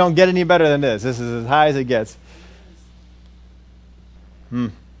 It don't get any better than this. This is as high as it gets.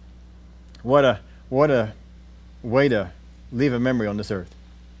 What a way to leave a memory on this earth.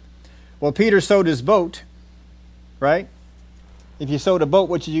 Well, Peter sold his boat, right? If you sold a boat,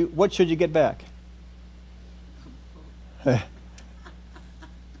 what should you get back? But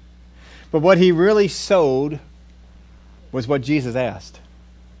what he really sowed was what Jesus asked.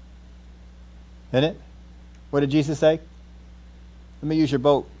 Isn't it? What did Jesus say? Let me use your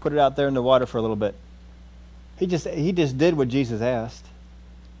boat. Put it out there in the water for a little bit. He just did what Jesus asked.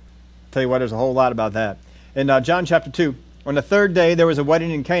 Tell you what, there's a whole lot about that. In John chapter 2, on the third day there was a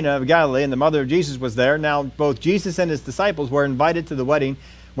wedding in Cana of Galilee, and the mother of Jesus was there. Now both Jesus and his disciples were invited to the wedding.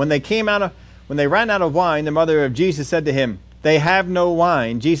 When they ran out of wine, the mother of Jesus said to him, they have no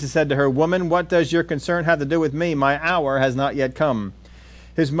wine. Jesus said to her, woman, what does your concern have to do with me? My hour has not yet come.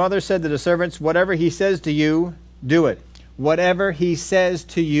 His mother said to the servants, whatever he says to you, do it. Whatever he says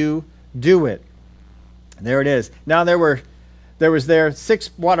to you, do it. There it is. Now there was 6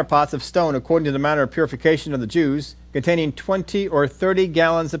 water pots of stone, according to the manner of purification of the Jews, containing 20 or 30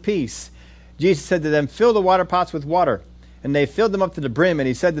 gallons apiece. Jesus said to them, fill the water pots with water. And they filled them up to the brim, and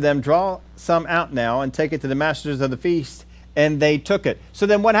he said to them, draw some out now and take it to the masters of the feast. And they took it. So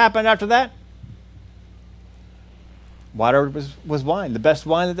then what happened after that? Water was wine, the best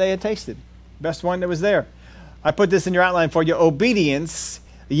wine that they had tasted. Best wine that was there. I put this in your outline for you. Obedience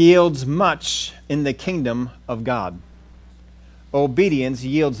yields much in the kingdom of God. Obedience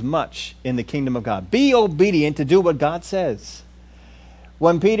yields much in the kingdom of God. Be obedient to do what God says.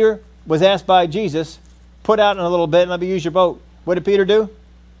 When Peter was asked by Jesus, put out in a little bit and let me use your boat. What did Peter do?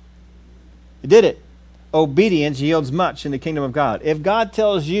 He did it. Obedience yields much in the kingdom of God. If God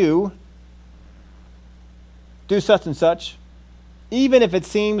tells you, do such and such, even if it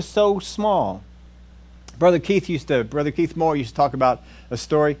seems so small. Brother Keith Moore used to talk about a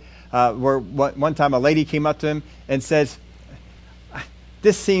story where one time a lady came up to him and says,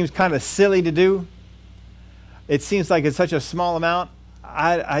 this seems kind of silly to do. It seems like it's such a small amount.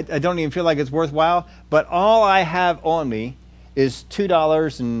 I don't even feel like it's worthwhile. But all I have on me is $2.50 or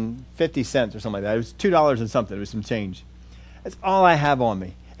something like that. It was $2 and something. It was some change. That's all I have on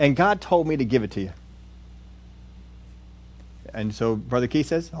me. And God told me to give it to you. And so Brother Keith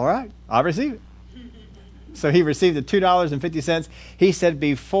says, all right, I'll receive it. So he received the $2.50. He said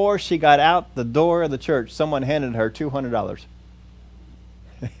before she got out the door of the church, someone handed her $200.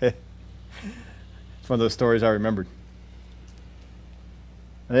 It's one of those stories I remembered.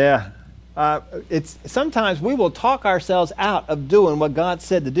 Yeah. Sometimes we will talk ourselves out of doing what God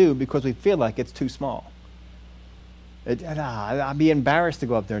said to do because we feel like it's too small. I'd be embarrassed to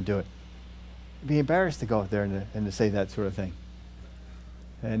go up there and do it. I'd be embarrassed to go up there and to say that sort of thing.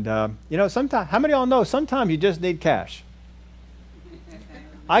 And, sometimes, how many of y'all know sometimes you just need cash?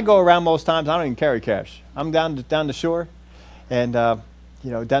 I go around most times, I don't even carry cash. I'm down the shore, and, down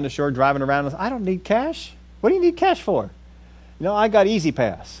the shore driving around. I don't need cash. What do you need cash for? I got Easy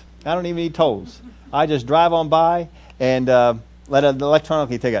Pass. I don't even need tolls. I just drive on by and let it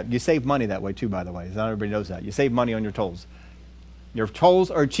electronically take out. You save money that way too, by the way. Not everybody knows that. You save money on your tolls. Your tolls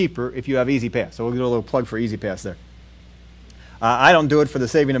are cheaper if you have Easy Pass. So we'll do a little plug for Easy Pass there. I don't do it for the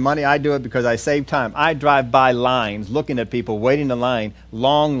saving of money. I do it because I save time. I drive by lines, looking at people waiting in line,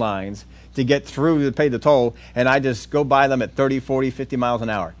 long lines, to get through to pay the toll, and I just go by them at 30, 40, 50 miles an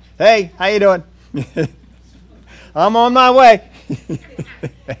hour. Hey, how you doing? I'm on my way.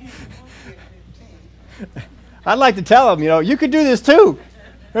 I'd like to tell them, you could do this too.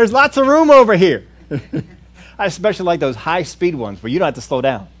 There's lots of room over here. I especially like those high-speed ones where you don't have to slow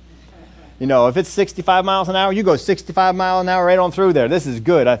down. You know, if it's 65 miles an hour, you go 65 miles an hour right on through there. This is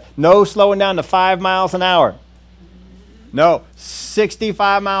good. No slowing down to 5 miles an hour. No,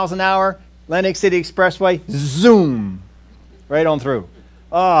 65 miles an hour, Atlantic City Expressway, zoom, right on through.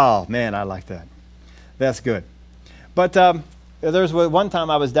 Oh, man, I like that. That's good. But there was one time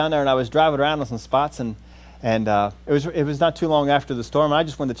I was down there and I was driving around on some spots, and it was not too long after the storm. I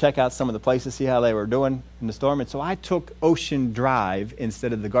just wanted to check out some of the places, see how they were doing in the storm. And so I took Ocean Drive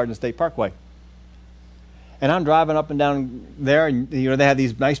instead of the Garden State Parkway. And I'm driving up and down there, and they have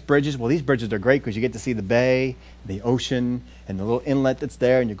these nice bridges. Well, these bridges are great because you get to see the bay, the ocean, and the little inlet that's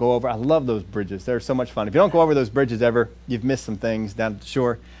there, and you go over. I love those bridges. They're so much fun. If you don't go over those bridges ever, you've missed some things down at the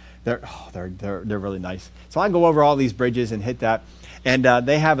shore. They're really nice. So I go over all these bridges and hit that, and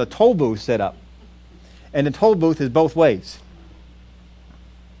they have a toll booth set up. And the toll booth is both ways.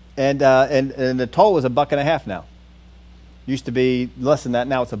 And the toll is $1.50 now. Used to be less than that.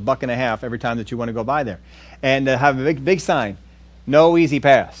 Now it's $1.50 every time that you want to go by there. And have a big sign, no easy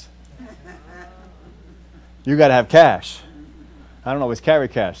pass. You got to have cash. I don't always carry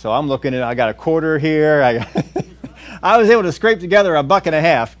cash, so I'm looking at. I got a quarter here. I was able to scrape together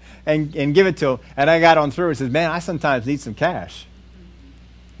 $1.50 and give it to him. And I got on through and says, "Man, I sometimes need some cash."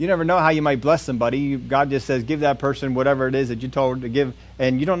 You never know how you might bless somebody. God just says, give that person whatever it is that you told her to give.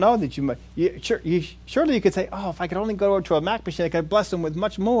 And you don't know that you might. Surely you could say, oh, if I could only go over to a Mac machine, I could bless them with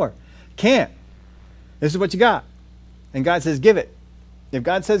much more. Can't. This is what you got. And God says, give it. If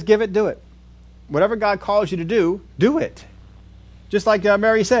God says give it, do it. Whatever God calls you to do it. Just like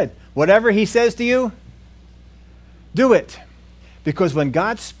Mary said, whatever he says to you, do it. Because when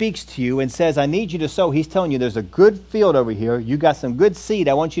God speaks to you and says, I need you to sow, he's telling you there's a good field over here. You got some good seed.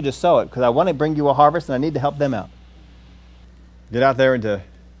 I want you to sow it because I want to bring you a harvest and I need to help them out. Get out there and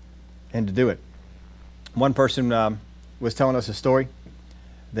to do it. One person was telling us a story.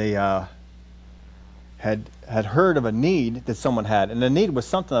 They had heard of a need that someone had. And the need was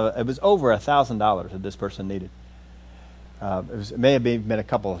something, it was over $1,000 that this person needed. It may have been a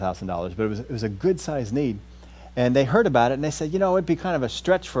couple of $1,000, but it was a good-sized need. And they heard about it, and they said, it'd be kind of a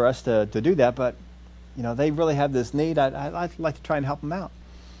stretch for us to do that, but, they really have this need. I'd like to try and help them out.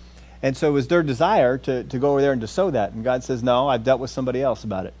 And so it was their desire to go over there and to sow that. And God says, no, I've dealt with somebody else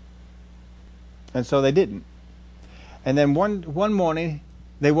about it. And so they didn't. And then one morning,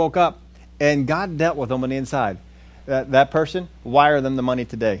 they woke up, and God dealt with them on the inside. That person, wire them the money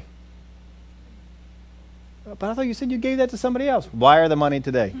today. But I thought you said you gave that to somebody else. Wire the money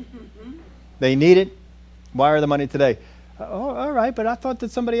today. They need it. Wire the money today. Oh, all right, but I thought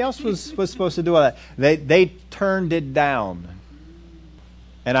that somebody else was supposed to do all that. They turned it down.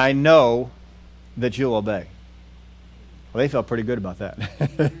 And I know that you'll obey. Well, they felt pretty good about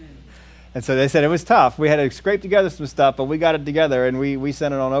that. And so they said it was tough. We had to scrape together some stuff, but we got it together, and we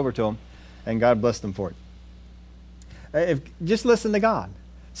sent it on over to them, and God blessed them for it. Just listen to God.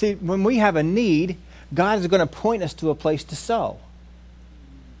 See, when we have a need, God is going to point us to a place to sow.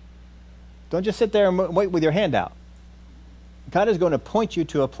 Don't just sit there and wait with your hand out. God is going to point you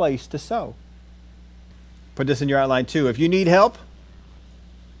to a place to sow. Put this in your outline too. If you need help,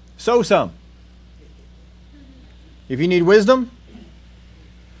 sow some. If you need wisdom,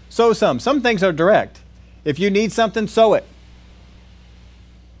 sow some. Some things are direct. If you need something, sow it.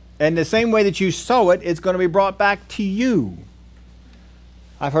 And the same way that you sow it, it's going to be brought back to you.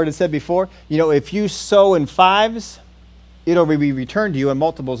 I've heard it said before, if you sow in fives, it'll be returned to you in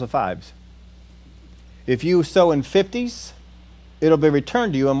multiples of fives. If you sow in 50s, it'll be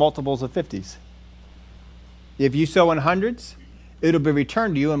returned to you in multiples of 50s. If you sow in hundreds, it'll be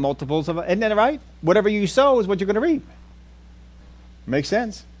returned to you in multiples of... Isn't that right? Whatever you sow is what you're going to reap. Makes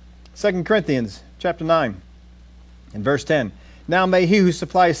sense. 2 Corinthians chapter 9 and verse 10. Now may he who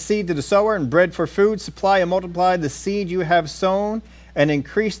supplies seed to the sower and bread for food supply and multiply the seed you have sown and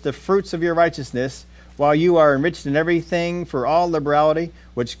increase the fruits of your righteousness, while you are enriched in everything for all liberality,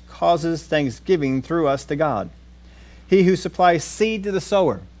 which causes thanksgiving through us to God. He who supplies seed to the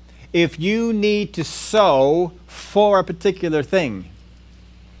sower. If you need to sow for a particular thing,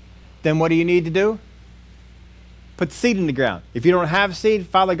 then what do you need to do? Put seed in the ground. If you don't have seed,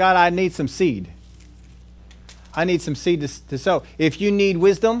 Father God, I need some seed. I need some seed to sow. If you need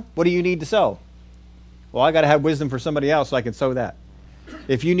wisdom, what do you need to sow? Well, I got to have wisdom for somebody else so I can sow that.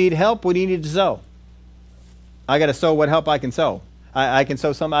 If you need help, what do you need to sow? I got to sow what help I can sow. I can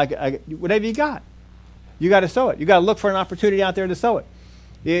sow some, whatever you got. You got to sow it. You got to look for an opportunity out there to sow it.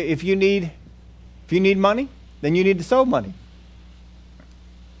 If you need money, then you need to sow money.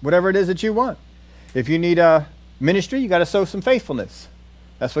 Whatever it is that you want. If you need a ministry, you got to sow some faithfulness.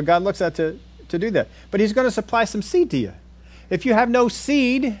 That's what God looks at to to do that. But he's going to supply some seed to you. If you have no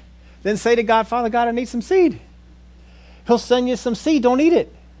seed, then say to God, Father God, I need some seed. He'll send you some seed. Don't eat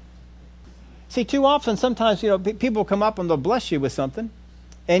it. See, too often, sometimes, people come up and they'll bless you with something,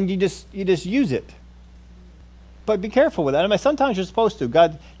 and you just use it. But be careful with that. I mean, sometimes you're supposed to.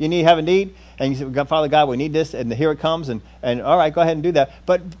 God, you have a need, and you say, God, Father God, we need this, and here it comes, and all right, go ahead and do that.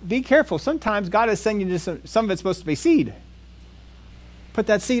 But be careful. Sometimes God is sending you some of it's supposed to be seed. Put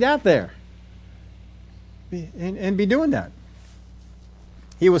that seed out there, and be doing that.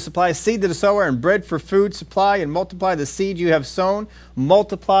 He will supply seed to the sower and bread for food supply, and multiply the seed you have sown.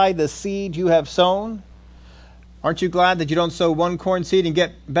 Multiply the seed you have sown. Aren't you glad that you don't sow one corn seed and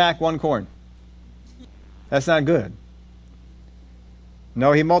get back one corn? That's not good.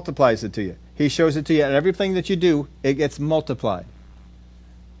 No, he multiplies it to you. He shows it to you, and everything that you do, it gets multiplied.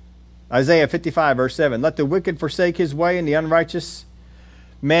 Isaiah 55, verse 7. Let the wicked forsake his way, and the unrighteous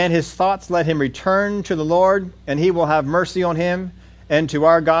man his thoughts. Let him return to the Lord, and he will have mercy on him, and to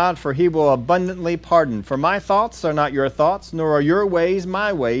our God, for he will abundantly pardon. For my thoughts are not your thoughts, nor are your ways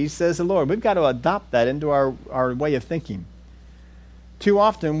my ways, says the Lord. We've got to adopt that into our way of thinking. Too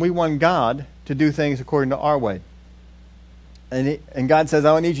often we want God to do things according to our way. And God says,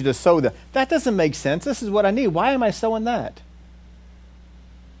 I need you to sow that. That doesn't make sense. This is what I need. Why am I sowing that?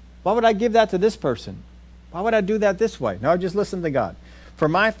 Why would I give that to this person? Why would I do that this way? No, just listen to God. For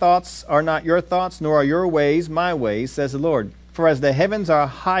my thoughts are not your thoughts, nor are your ways my ways, says the Lord. For as the heavens are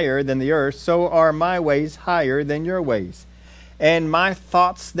higher than the earth, so are my ways higher than your ways, and my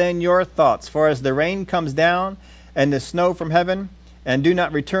thoughts than your thoughts. For as the rain comes down and the snow from heaven, and do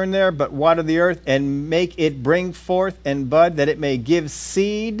not return there, but water the earth, and make it bring forth and bud, that it may give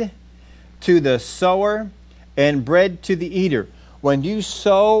seed to the sower and bread to the eater. When you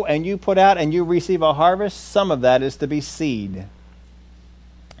sow and you put out and you receive a harvest, some of that is to be seed.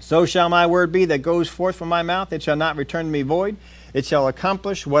 So shall my word be that goes forth from my mouth. It shall not return to me void. It shall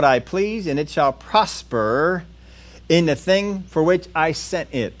accomplish what I please, and it shall prosper in the thing for which I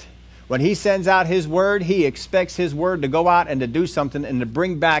sent it. When he sends out his word, he expects his word to go out and to do something and to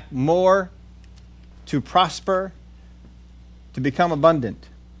bring back more, to prosper, to become abundant.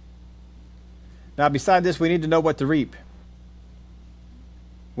 Now, beside this, we need to know what to reap.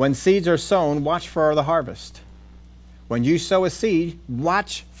 When seeds are sown, watch for the harvest. When you sow a seed,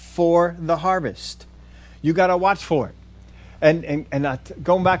 watch for the harvest. You got to watch for it. And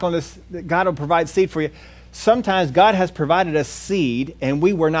going back on this, God will provide seed for you. Sometimes God has provided us seed and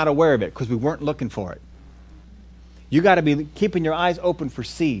we were not aware of it because we weren't looking for it. You got to be keeping your eyes open for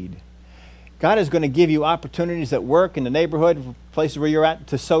seed. God is going to give you opportunities at work, in the neighborhood, places where you're at,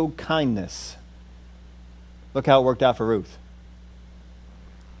 to sow kindness. Look how it worked out for Ruth.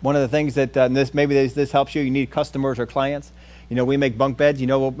 One of the things that this helps you. You need customers or clients. We make bunk beds. You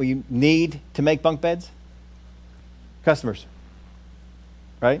know what we need to make bunk beds? Customers.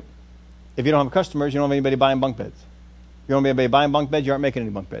 Right? If you don't have customers, you don't have anybody buying bunk beds. If you don't have anybody buying bunk beds, you aren't making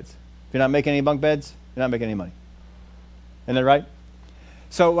any bunk beds. If you're not making any bunk beds, you're not making any money. Isn't that right?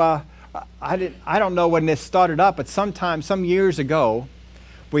 So I don't know when this started up, but some years ago,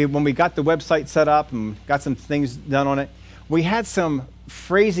 when we got the website set up and got some things done on it, we had some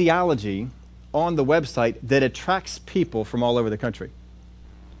phraseology on the website that attracts people from all over the country.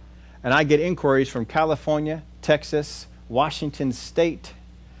 And I get inquiries from California, Texas, Washington State,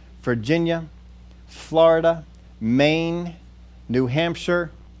 Virginia, Florida, Maine, New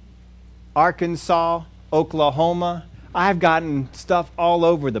Hampshire, Arkansas, Oklahoma. I've gotten stuff all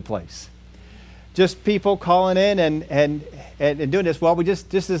over the place. Just people calling in and doing this. Well, just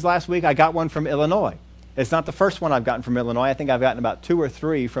this last week, I got one from Illinois. It's not the first one I've gotten from Illinois. I think I've gotten about 2 or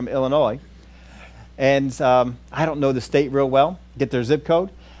 3 from Illinois. And I don't know the state real well, get their zip code.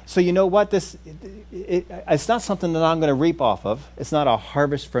 So you know what? It's not something that I'm going to reap off of. It's not a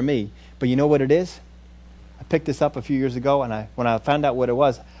harvest for me. But you know what it is? I picked this up a few years ago, and when I found out what it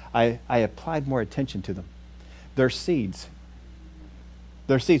was, I applied more attention to them. They're seeds.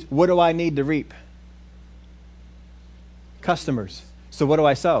 They're seeds. What do I need to reap? Customers. So what do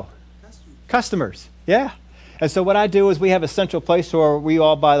I sow? Customers. Yeah. And so what I do is we have a central place where we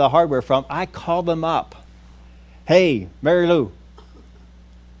all buy the hardware from. I call them up. Hey, Mary Lou.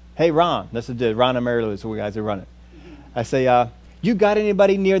 Hey, Ron. This is Ron and Mary Lou. It's the guys who run it. I say, you got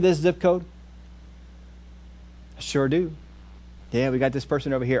anybody near this zip code? I sure do. Yeah, we got this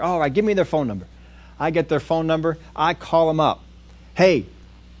person over here. All right, give me their phone number. I get their phone number. I call them up. Hey,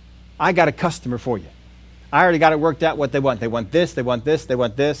 I got a customer for you. I already got it worked out what they want. They want this, they want this, they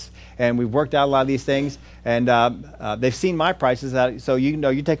want this. And we've worked out a lot of these things. And they've seen my prices. So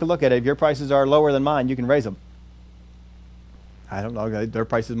you take a look at it. If your prices are lower than mine, you can raise them. I don't know. Their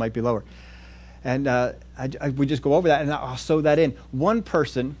prices might be lower. And we just go over that, and I'll sew that in. One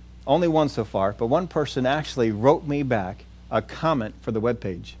person, only one so far, but one person actually wrote me back a comment for the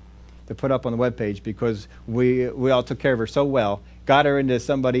webpage to put up on the webpage because we all took care of her so well, got her into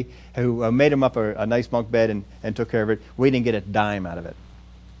somebody who made him up a nice bunk bed and took care of it. We didn't get a dime out of it.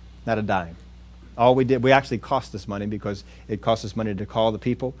 Not a dime. All we did, we actually cost us money because it cost us money to call the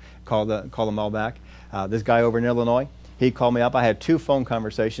people, call them all back. This guy over in Illinois, he called me up. I had 2 phone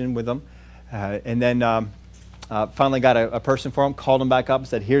conversations with him. And then finally got a person for him, called him back up and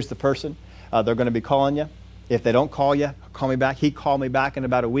said, here's the person. They're going to be calling you. If they don't call you, call me back. He called me back in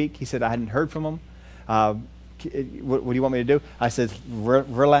about a week. He said, I hadn't heard from him. What do you want me to do? I said,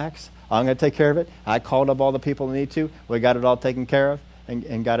 relax. I'm going to take care of it. I called up all the people that need to. We got it all taken care of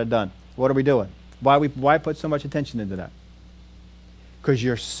and got it done. What are we doing? Why put so much attention into that? Because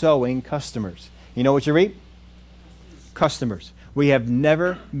you're sowing customers. You know what you reap? Customers. We have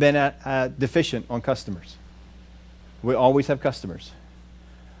never been deficient on customers. We always have customers.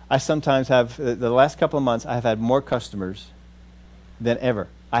 I sometimes have, the last couple of months, I have had more customers than ever.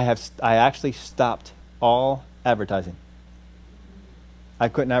 I actually stopped all advertising. I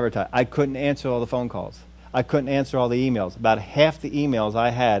couldn't advertise. I couldn't answer all the phone calls. I couldn't answer all the emails. About half the emails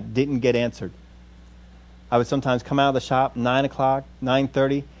I had didn't get answered. I would sometimes come out of the shop 9 o'clock,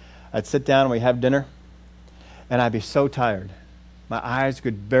 9:30. I'd sit down and we'd have dinner, and I'd be so tired. My eyes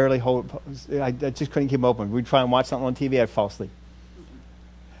could barely hold. I just couldn't keep them open. We'd try and watch something on TV. I'd fall asleep.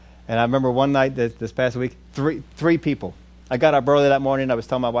 And I remember one night this past week, three people. I got up early that morning. I was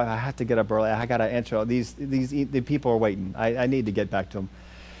telling my wife, I have to get up early. I got to answer all these. The people are waiting. I need to get back to them.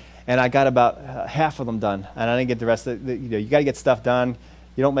 And I got about half of them done, and I didn't get the rest. You got to get stuff done.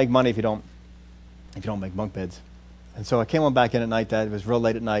 You don't make money if you don't make bunk beds. And so I came on back in at night. It was real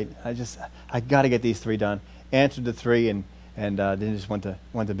late at night. I got to get these 3 done. Answered the 3 and then just went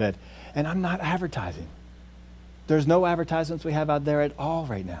to bed. And I'm not advertising. There's no advertisements we have out there at all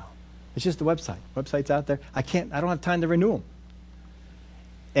right now. It's just the website. Website's out there. I don't have time to renew them.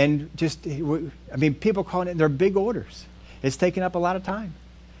 And people calling it, they're big orders. It's taking up a lot of time.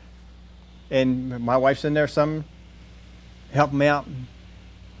 And my wife's in there, some helping me out,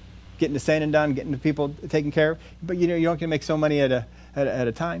 getting the sanding done, getting the people taken care of. But you don't get to make so money at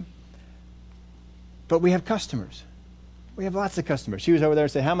a time. But we have customers. We have lots of customers. She was over there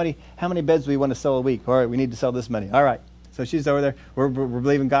and said, how many beds do we want to sell a week? All right, we need to sell this many. All right. So she's over there. We're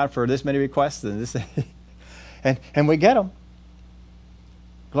believing God for this many requests and this, and we get them.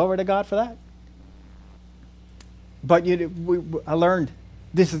 Glory to God for that. But I learned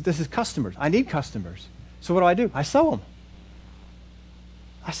this is customers. I need customers. So what do? I sell them.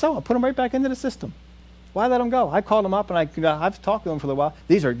 Put them right back into the system. Why let them go? I called them up and I've talked to them for a while.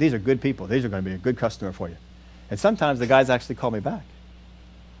 These are good people. These are going to be a good customer for you. And sometimes the guys actually call me back.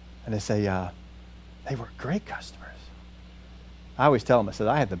 And they say, they were great customers. I always tell them, I said,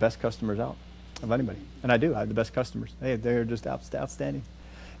 I have the best customers out of anybody. And I do. I have the best customers. They're just outstanding.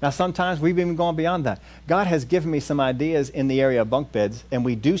 Now, sometimes we've even gone beyond that. God has given me some ideas in the area of bunk beds, and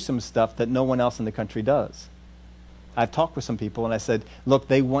we do some stuff that no one else in the country does. I've talked with some people, and I said, look,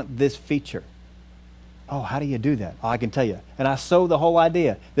 they want this feature. Oh, how do you do that? Oh, I can tell you. And I sow the whole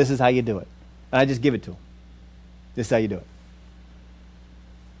idea. This is how you do it. And I just give it to them. This is how you do it.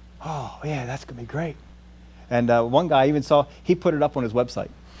 Oh, yeah, that's going to be great. And one guy even he put it up on his website.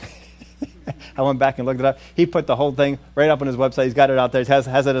 I went back and looked it up. He put the whole thing right up on his website. He's got it out there. He has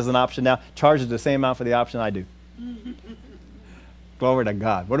it as an option now. Charges the same amount for the option I do. Glory to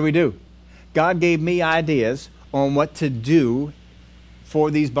God. What do? God gave me ideas on what to do for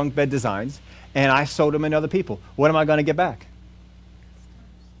these bunk bed designs, and I sold them in other people. What am I going to get back?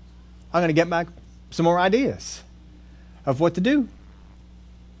 I'm going to get back some more ideas of what to do.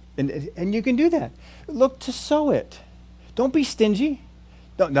 And you can do that. Look to sow it. Don't be stingy.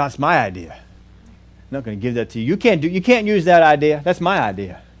 No, that's my idea. I'm not going to give that to you. You can't use that idea. That's my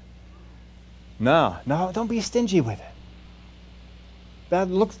idea. No, don't be stingy with it.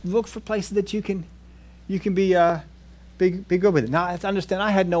 Look for places that you can be good with it. Now, I understand.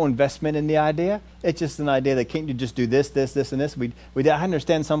 I had no investment in the idea. It's just an idea that can't you just do this, and this. I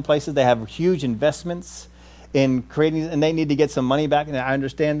understand some places they have huge investments in creating, and they need to get some money back, and I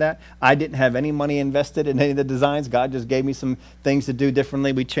understand that. I didn't have any money invested in any of the designs. God just gave me some things to do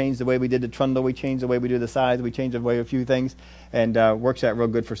differently. We changed the way we did the trundle. We changed the way we do the sides. We changed the way a few things, and works out real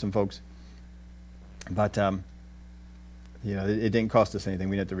good for some folks. But it didn't cost us anything.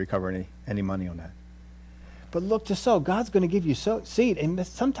 We didn't have to recover any money on that. But look to sow. God's going to give you seed, and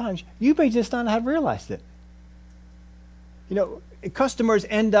sometimes you may just not have realized it. Customers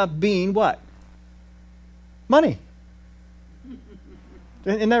end up being what? Money.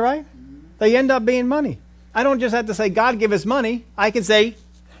 Isn't that right? They end up being money. I don't just have to say, God give us money. I can say,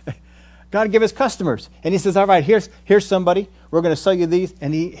 God give us customers. And he says, all right, here's somebody. We're going to sell you these.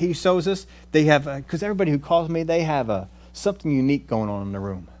 And he shows us. They have, because everybody who calls me, they have something unique going on in the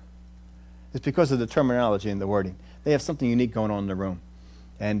room. It's because of the terminology and the wording. They have something unique going on in the room.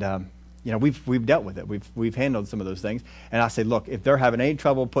 And, we've dealt with it. We've handled some of those things. And I say, look, if they're having any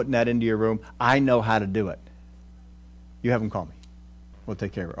trouble putting that into your room, I know how to do it. You have them call me. We'll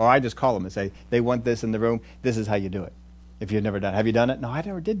take care of it. Or I just call them and say, they want this in the room. This is how you do it. If you've never done it. Have you done it? No, I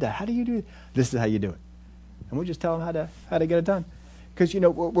never did that. How do you do it? This is how you do it. And we'll just tell them how to get it done. Because,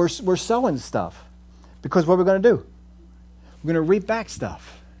 we're sowing stuff. Because what we're going to do? We're going to reap back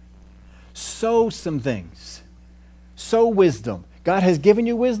stuff. Sow some things. Sow wisdom. God has given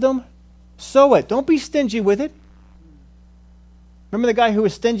you wisdom. Sow it. Don't be stingy with it. Remember the guy who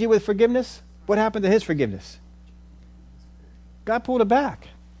was stingy with forgiveness? What happened to his forgiveness? God pulled it back.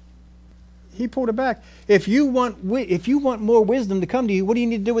 He pulled it back. If you want more wisdom to come to you, what do you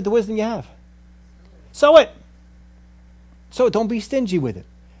need to do with the wisdom you have? Sow it. Sow it. Don't be stingy with it.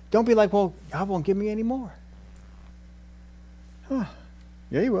 Don't be like, well, God won't give me any more. Huh.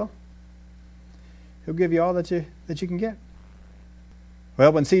 Yeah, He will. He'll give you all that you can get.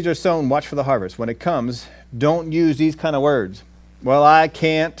 Well, when seeds are sown, watch for the harvest. When it comes, don't use these kind of words. Well, I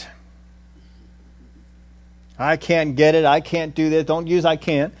can't get it. I can't do this. Don't use I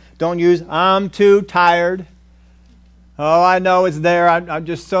can't. Don't use I'm too tired. Oh, I know it's there. I'm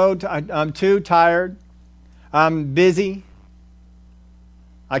just I'm too tired. I'm busy.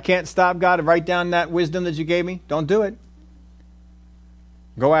 I can't stop God to write down that wisdom that you gave me. Don't do it.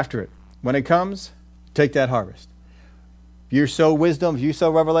 Go after it. When it comes, take that harvest. If you sow wisdom, if you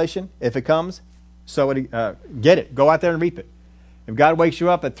sow revelation, if it comes, sow it, get it. Go out there and reap it. If God wakes you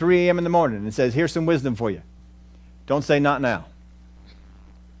up at 3 a.m. in the morning and says, here's some wisdom for you, don't say not now.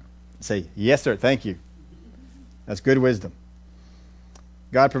 Say, yes, sir, thank you. That's good wisdom.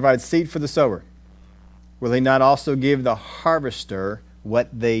 God provides seed for the sower. Will He not also give the harvester what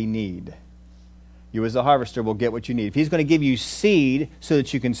they need? You as a harvester will get what you need. If He's going to give you seed so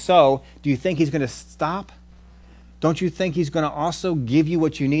that you can sow, do you think He's going to stop? Don't you think He's going to also give you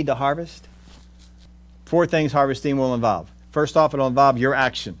what you need to harvest? 4 things harvesting will involve. First off, it'll involve your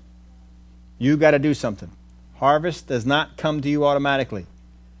action. You got to do something. Harvest does not come to you automatically.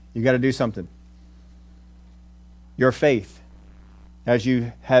 You got to do something. Your faith. As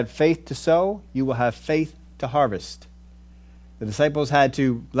you had faith to sow, you will have faith to harvest. The disciples had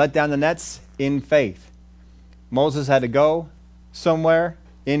to let down the nets in faith. Moses had to go somewhere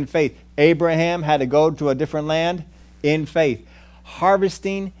in faith. Abraham had to go to a different land in faith.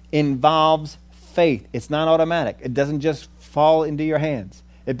 Harvesting involves faith. It's not automatic. It doesn't just fall into your hands.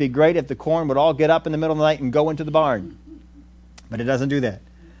 It'd be great if the corn would all get up in the middle of the night and go into the barn. But it doesn't do that.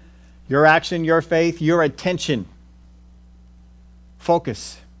 Your action, your faith, your attention.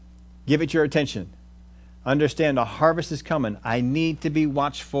 Focus. Give it your attention. Understand a harvest is coming. I need to be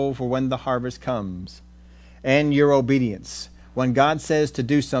watchful for when the harvest comes. And your obedience. When God says to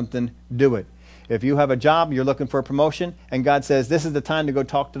do something, do it. If you have a job, you're looking for a promotion, and God says, this is the time to go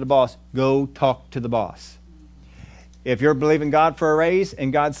talk to the boss, go talk to the boss. If you're believing God for a raise,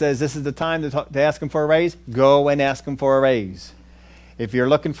 and God says, this is the time to ask Him for a raise, go and ask Him for a raise. If you're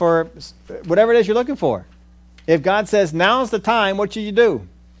looking for whatever it is you're looking for, if God says, now's the time, what should you do?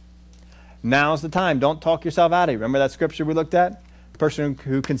 Now's the time. Don't talk yourself out of it. Remember that scripture we looked at? The person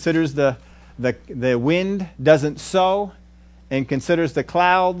who considers the wind doesn't sow and considers the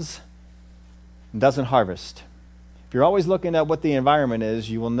clouds doesn't harvest. If you're always looking at what the environment is,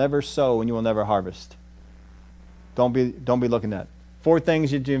 you will never sow and you will never harvest. Don't be looking at it. 4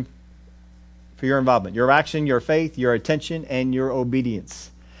 things you do for your involvement. Your action, your faith, your attention, and your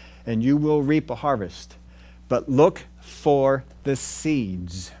obedience. And you will reap a harvest. But look for the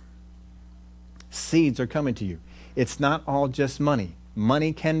seeds. Seeds are coming to you. It's not all just money.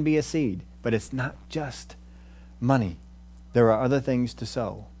 Money can be a seed, but it's not just money. There are other things to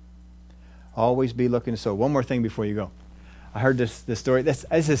sow. Always be looking to sow. One more thing before you go. I heard this story. This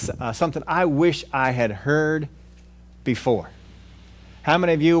is something I wish I had heard before. How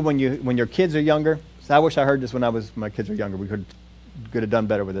many of you, when your kids are younger, so I wish I heard this when my kids were younger. We could have done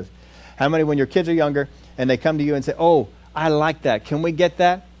better with this. How many, when your kids are younger and they come to you and say, oh, I like that. Can we get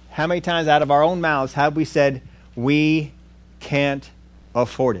that? How many times out of our own mouths have we said, we can't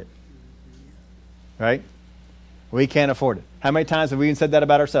afford it? Right? We can't afford it. How many times have we even said that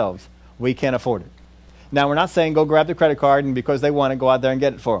about ourselves? We can't afford it. Now, we're not saying go grab the credit card and because they want it, go out there and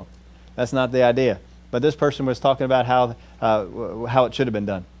get it for them. That's not the idea. But this person was talking about how it should have been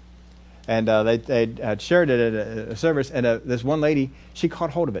done. And they had shared it at a service, and this one lady, she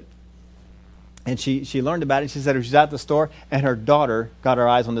caught hold of it. And she learned about it. She said she was at the store, and her daughter got her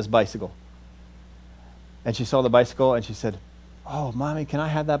eyes on this bicycle. And she saw the bicycle, and she said, "Oh, Mommy, can I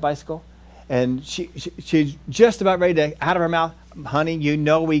have that bicycle?" And she's just about ready to, out of her mouth, "Honey, you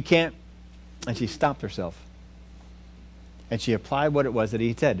know we can't." And she stopped herself. And she applied what it was that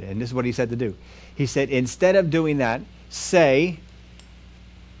he said. And this is what he said to do. He said, instead of doing that, say,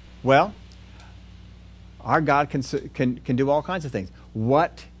 well, our God can do all kinds of things.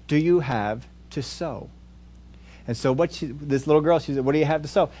 What do you have to sow? And so this little girl, she said, "What do you have to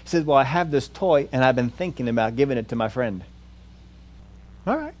sow?" She said, "Well, I have this toy, and I've been thinking about giving it to my friend."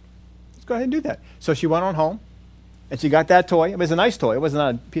 All right, let's go ahead and do that. So she went on home, and she got that toy. It was a nice toy. It wasn't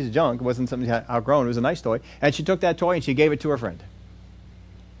a piece of junk. It wasn't something she had outgrown. It was a nice toy. And she took that toy, and she gave it to her friend.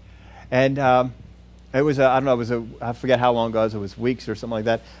 And it was, I forget how long ago it was weeks or something like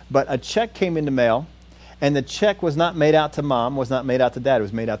that. But a check came in the mail, and the check was not made out to Mom, was not made out to Dad. It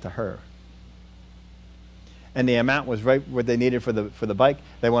was made out to her. And the amount was right what they needed for the bike.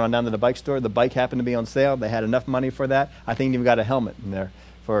 They went on down to the bike store. The bike happened to be on sale. They had enough money for that. I think they even got a helmet in there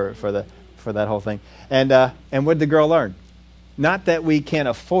for that whole thing. And what did the girl learn? Not that we can't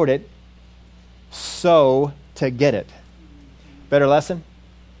afford it, sow to get it. Better lesson?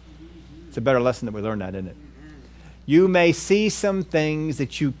 It's a better lesson that we learned that, isn't it? You may see some things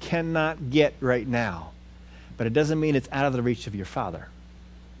that you cannot get right now, but it doesn't mean it's out of the reach of your Father.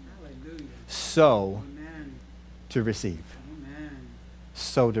 Hallelujah. Sow Amen. to receive. Amen.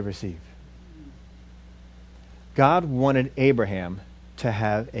 Sow to receive. God wanted Abraham to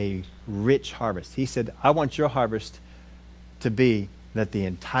have a rich harvest. He said, "I want your harvest to be that the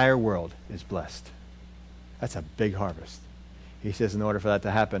entire world is blessed." That's a big harvest. He says, in order for that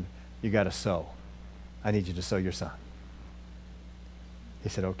to happen, you got to sow. I need you to sow your son. He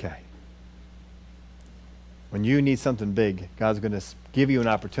said, okay. When you need something big, God's going to give you an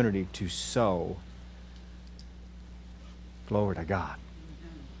opportunity to sow. Glory to God.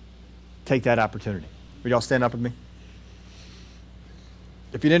 Take that opportunity. Would y'all stand up with me?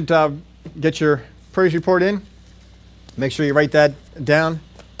 If you didn't get your praise report in, make sure you write that down.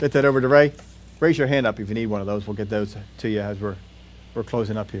 Get that over to Ray. Raise your hand up if you need one of those. We'll get those to you as we're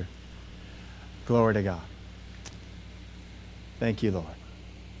closing up here. Glory to God. Thank you, Lord.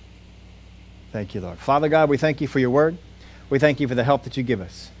 Thank you, Lord. Father God, we thank you for your word. We thank you for the help that you give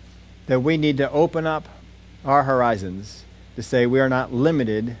us. That we need to open up our horizons to say we are not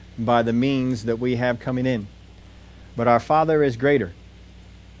limited by the means that we have coming in. But our Father is greater.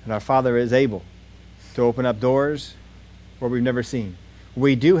 And our Father is able to open up doors where we've never seen.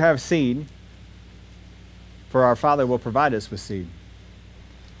 We do have seed, for our Father will provide us with seed.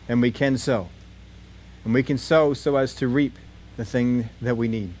 And we can sow. And we can sow so as to reap the thing that we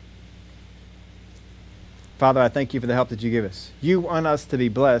need. Father, I thank you for the help that you give us. You want us to be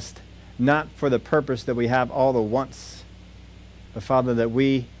blessed, not for the purpose that we have all the wants, but Father, that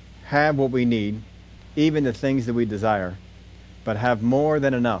we have what we need, even the things that we desire, but have more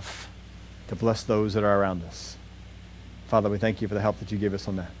than enough to bless those that are around us. Father, we thank you for the help that you give us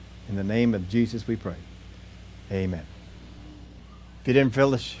on that. In the name of Jesus we pray. Amen. If you didn't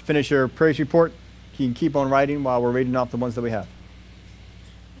finish your praise report, you can keep on writing while we're reading off the ones that we have.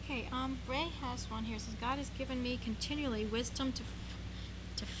 Okay, Ray has one here. It says, God has given me continually wisdom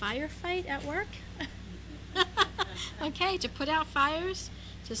to firefight at work. Okay, to put out fires,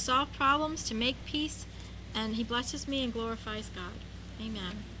 to solve problems, to make peace, and he blesses me and glorifies God.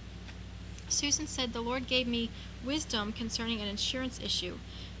 Amen. Susan said, the Lord gave me wisdom concerning an insurance issue.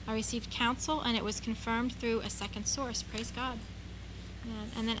 I received counsel, and it was confirmed through a second source. Praise God.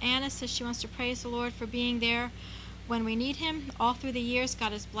 And then Anna says she wants to praise the Lord for being there when we need him. All through the years,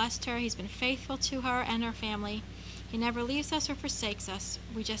 God has blessed her. He's been faithful to her and her family. He never leaves us or forsakes us.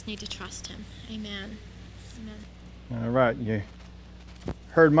 We just need to trust him. Amen. Amen. All right. You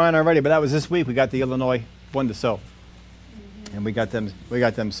heard mine already, but that was this week. We got the Illinois one to sow. And we got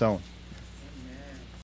them sown.